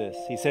says this.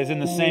 He says, in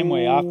the same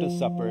way, after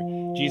supper,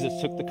 Jesus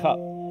took the cup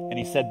and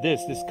he said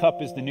this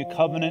cup is the new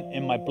covenant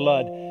in my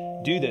blood.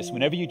 Do this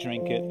whenever you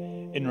drink it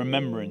in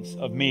remembrance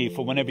of me.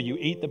 For whenever you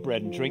eat the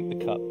bread and drink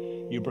the cup,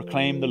 you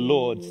proclaim the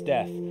Lord's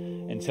death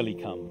until he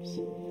comes.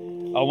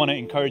 I want to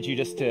encourage you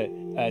just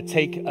to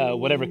take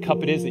whatever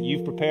cup it is that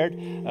you've prepared,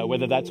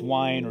 whether that's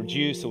wine or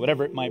juice or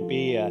whatever it might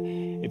be.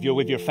 If you're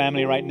with your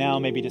family right now,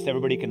 maybe just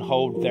everybody can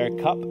hold their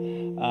cup.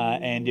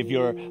 And if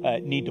you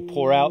need to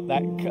pour out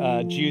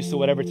that juice or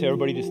whatever to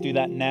everybody, just do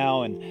that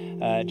now.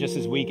 And just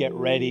as we get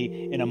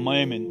ready in a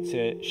moment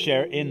to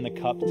share in the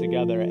cup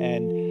together.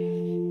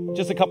 And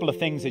just a couple of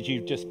things that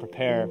you just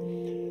prepare.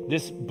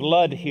 This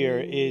blood here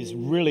is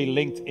really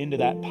linked into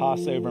that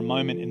Passover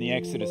moment in the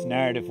Exodus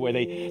narrative where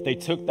they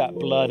took that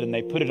blood and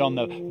they put it on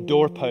the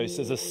doorposts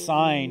as a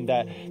sign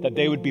that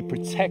they would be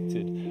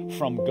protected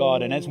from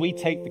God. And as we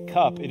take the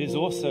cup, it is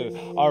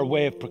also our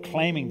way of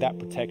proclaiming that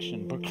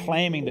protection,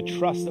 proclaiming the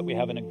trust that we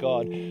have in a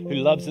God who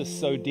loves us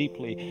so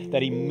deeply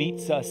that he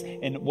meets us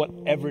in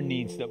whatever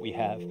needs that we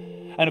have.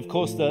 And of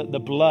course, the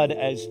blood,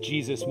 as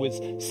Jesus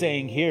was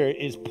saying here,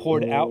 is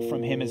poured out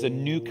from him as a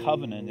new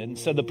covenant. And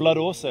so the blood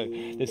also,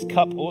 this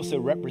cup also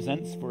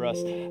represents for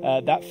us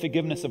that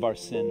forgiveness of our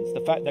sins, the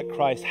fact that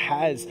Christ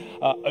has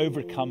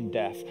overcome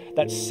death,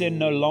 that sin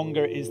no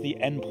longer is the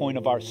end point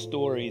of our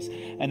stories,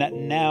 and that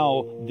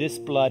now this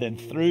blood and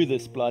through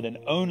this blood and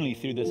only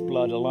through this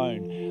blood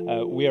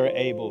alone, we are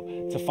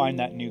able to find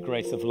that new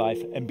grace of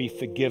life and be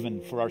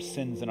forgiven for our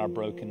sins and our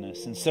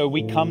brokenness. And so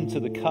we come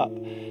to the cup,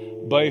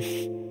 both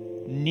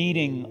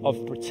needing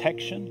of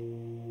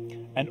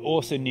protection and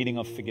also needing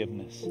of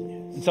forgiveness.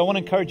 And so I want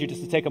to encourage you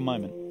just to take a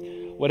moment,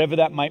 whatever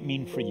that might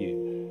mean for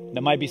you.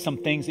 There might be some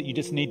things that you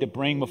just need to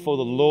bring before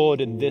the Lord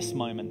in this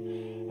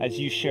moment as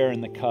you share in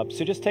the cup.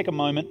 So just take a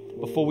moment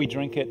before we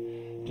drink it,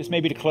 just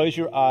maybe to close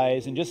your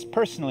eyes and just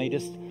personally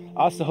just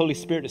ask the Holy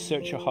Spirit to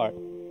search your heart.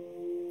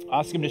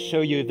 Ask him to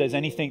show you if there's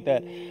anything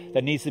that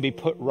needs to be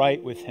put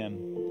right with him.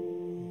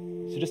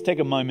 So just take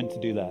a moment to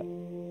do that.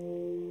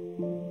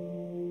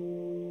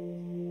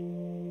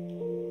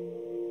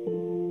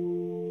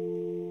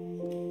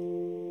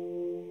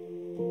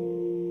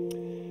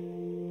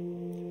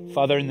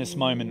 Father, in this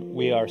moment,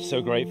 we are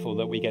so grateful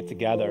that we get to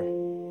gather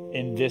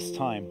in this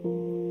time.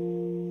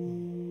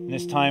 In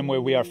this time where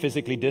we are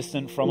physically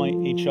distant from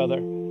each other,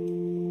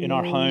 in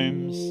our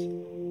homes.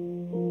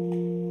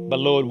 But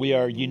Lord, we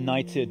are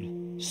united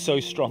so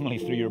strongly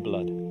through your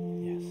blood.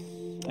 Yes.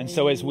 And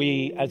so as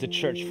we, as a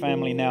church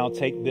family now,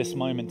 take this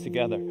moment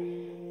together,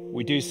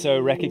 we do so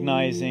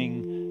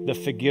recognizing the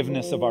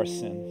forgiveness of our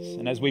sins.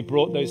 And as we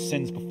brought those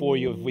sins before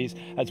you,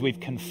 as we've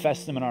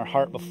confessed them in our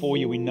heart before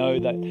you, we know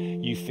that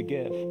you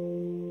forgive.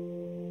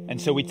 And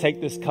so we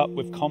take this cup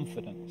with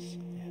confidence,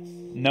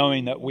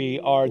 knowing that we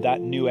are that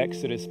new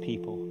Exodus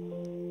people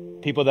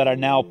that are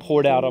now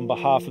poured out on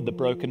behalf of the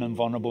broken and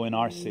vulnerable in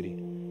our city.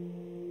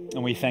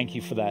 And we thank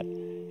you for that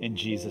in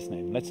Jesus'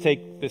 name. Let's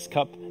take this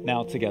cup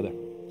now together.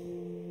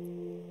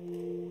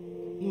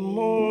 The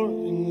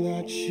morning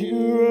that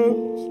you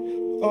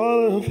rose,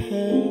 all of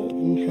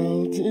heaven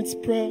held its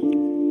breath.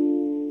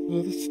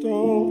 For the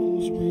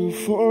stones grew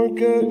for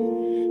good,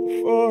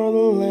 for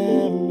the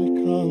Lamb had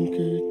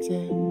conquered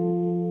death.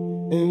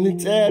 And the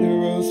dead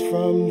rose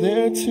from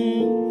their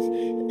tombs,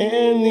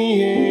 and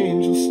the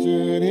angels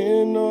stood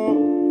in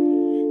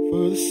awe.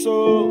 For the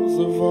souls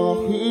of all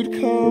who'd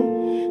come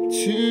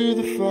to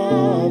the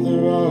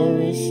Father are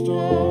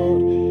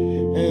restored.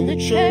 And the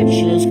church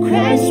as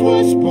Christ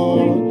was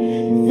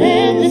born.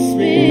 Then the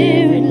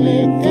Spirit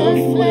lit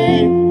the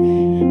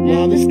flame.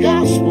 Now this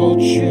gospel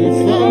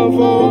truth of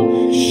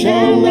all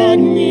shall not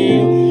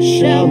kneel,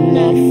 shall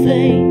not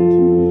faint.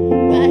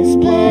 By his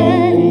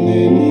blood and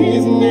in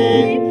his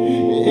name,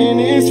 in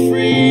his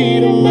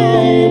freedom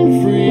I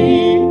am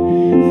free.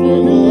 For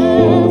the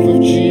love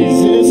of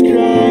Jesus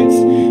Christ,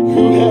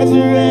 who has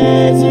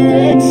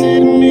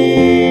resurrected me.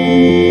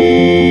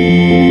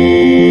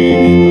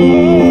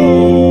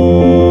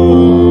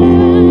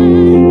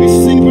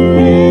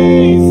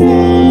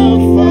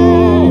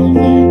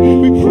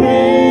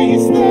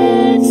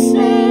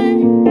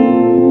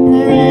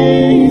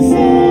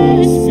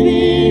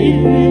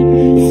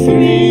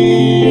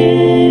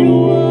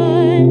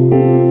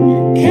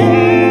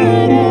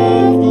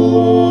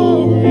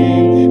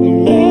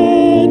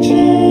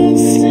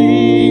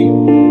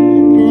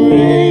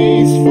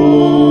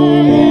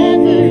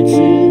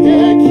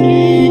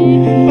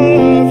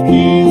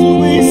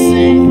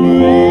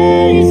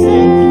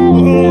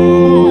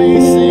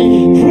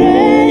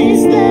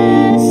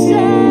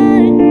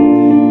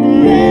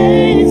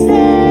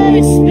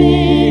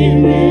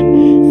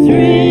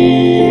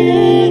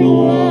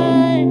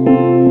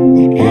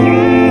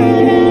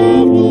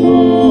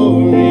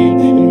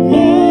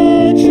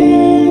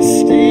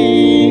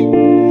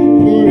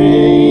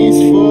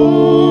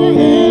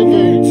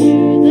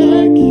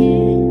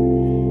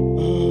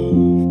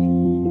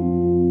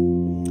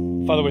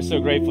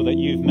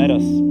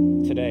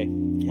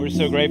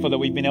 That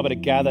we've been able to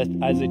gather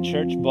as a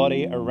church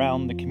body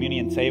around the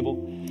communion table.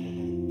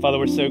 Father,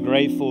 we're so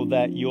grateful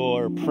that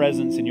your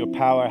presence and your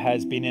power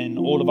has been in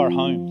all of our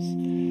homes.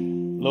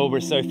 Lord, we're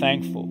so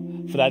thankful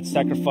for that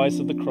sacrifice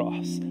of the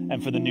cross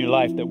and for the new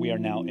life that we are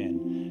now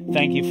in.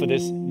 Thank you for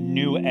this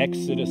new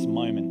Exodus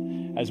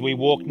moment. As we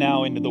walk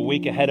now into the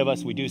week ahead of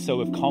us, we do so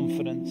with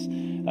confidence,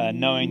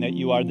 knowing that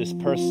you are this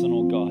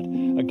personal God,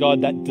 a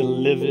God that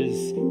delivers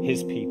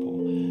his people.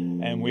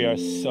 And we are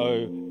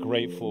so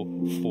grateful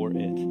for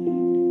it.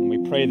 We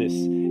pray this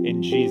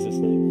in Jesus'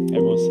 name.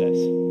 Everyone says,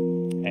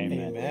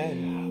 amen.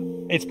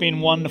 Amen. It's been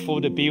wonderful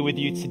to be with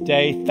you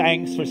today.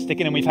 Thanks for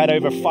sticking in. We've had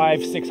over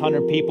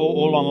 500-600 people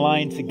all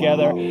online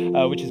together,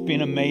 which has been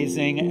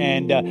amazing.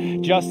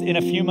 And just in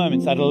a few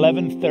moments at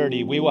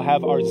 11:30, we will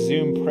have our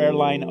Zoom prayer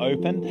line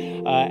open.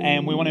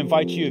 And we want to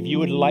invite you, if you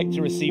would like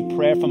to receive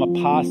prayer from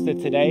a pastor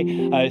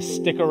today,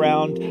 stick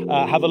around,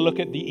 have a look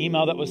at the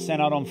email that was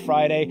sent out on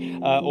Friday,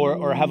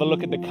 or have a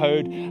look at the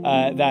code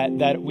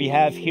that we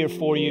have here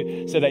for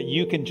you so that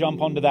you can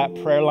jump onto that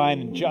prayer line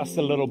in just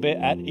a little bit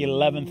at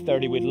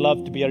 11:30. We'd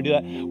love to be able to do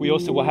that. We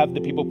also will have the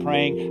people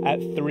praying at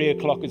 3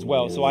 o'clock as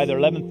well. So either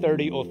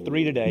 11:30 or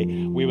 3 today,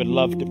 we would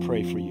love to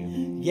pray for you.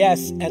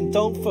 Yes, and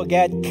don't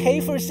forget,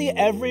 K4C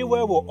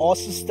Everywhere will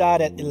also start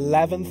at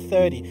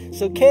 11:30.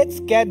 So kids,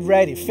 get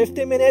ready.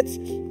 15 minutes,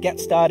 get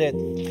started.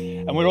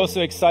 And we're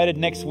also excited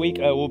next week.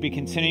 We'll be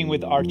continuing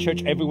with our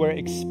Church Everywhere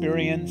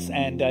experience.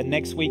 And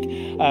next week,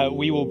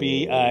 we will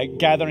be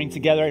gathering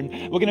together. And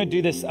we're going to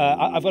do this.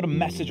 I've got a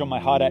message on my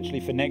heart, actually,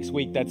 for next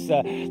week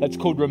that's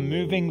called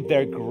Removing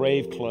Their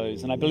Grave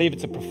Clothes. And I believe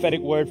it's a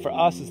prophetic word for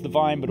us as the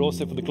Vine, but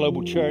also for the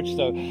global church.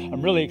 So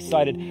I'm really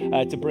excited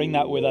to bring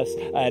that with us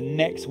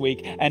next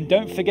week. And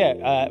don't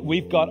forget,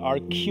 we've got our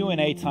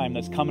Q&A time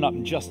that's coming up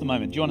in just a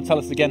moment. Do you want to tell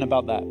us again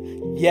about that?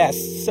 Yes.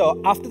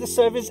 So after the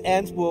service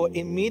ends, we'll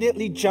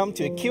immediately jump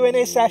to a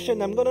Q&A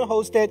session. I'm going to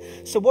host it.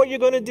 So what you're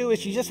going to do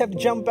is you just have to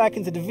jump back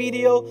into the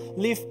video,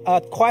 leave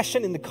a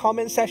question in the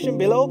comment section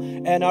below,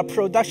 and our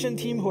production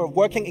team, who are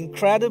working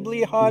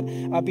incredibly hard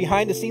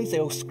behind the scenes,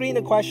 they'll screen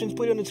the questions,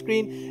 put it on the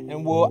screen,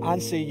 and we'll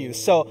answer you.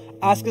 So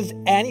ask us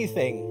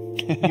anything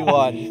you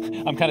want.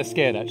 I'm kind of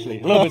scared, actually.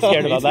 A little bit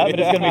scared about that, but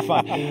it's going to be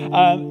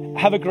fun.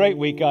 Have a great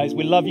week, guys.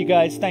 We love you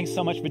guys. Thanks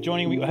so much for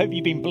joining. We hope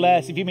you've been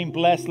blessed. If you've been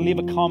blessed, leave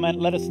a comment.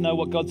 Let us know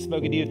what God's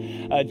spoken to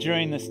you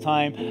during this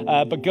time.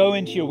 But go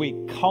into your week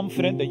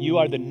confident that you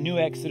are the new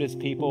Exodus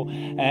people,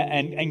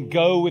 and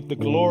go with the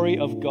glory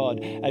of God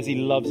as he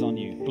loves on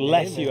you.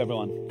 Bless you,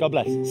 everyone. God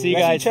bless. See you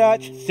guys.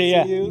 Church. See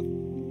ya. See you.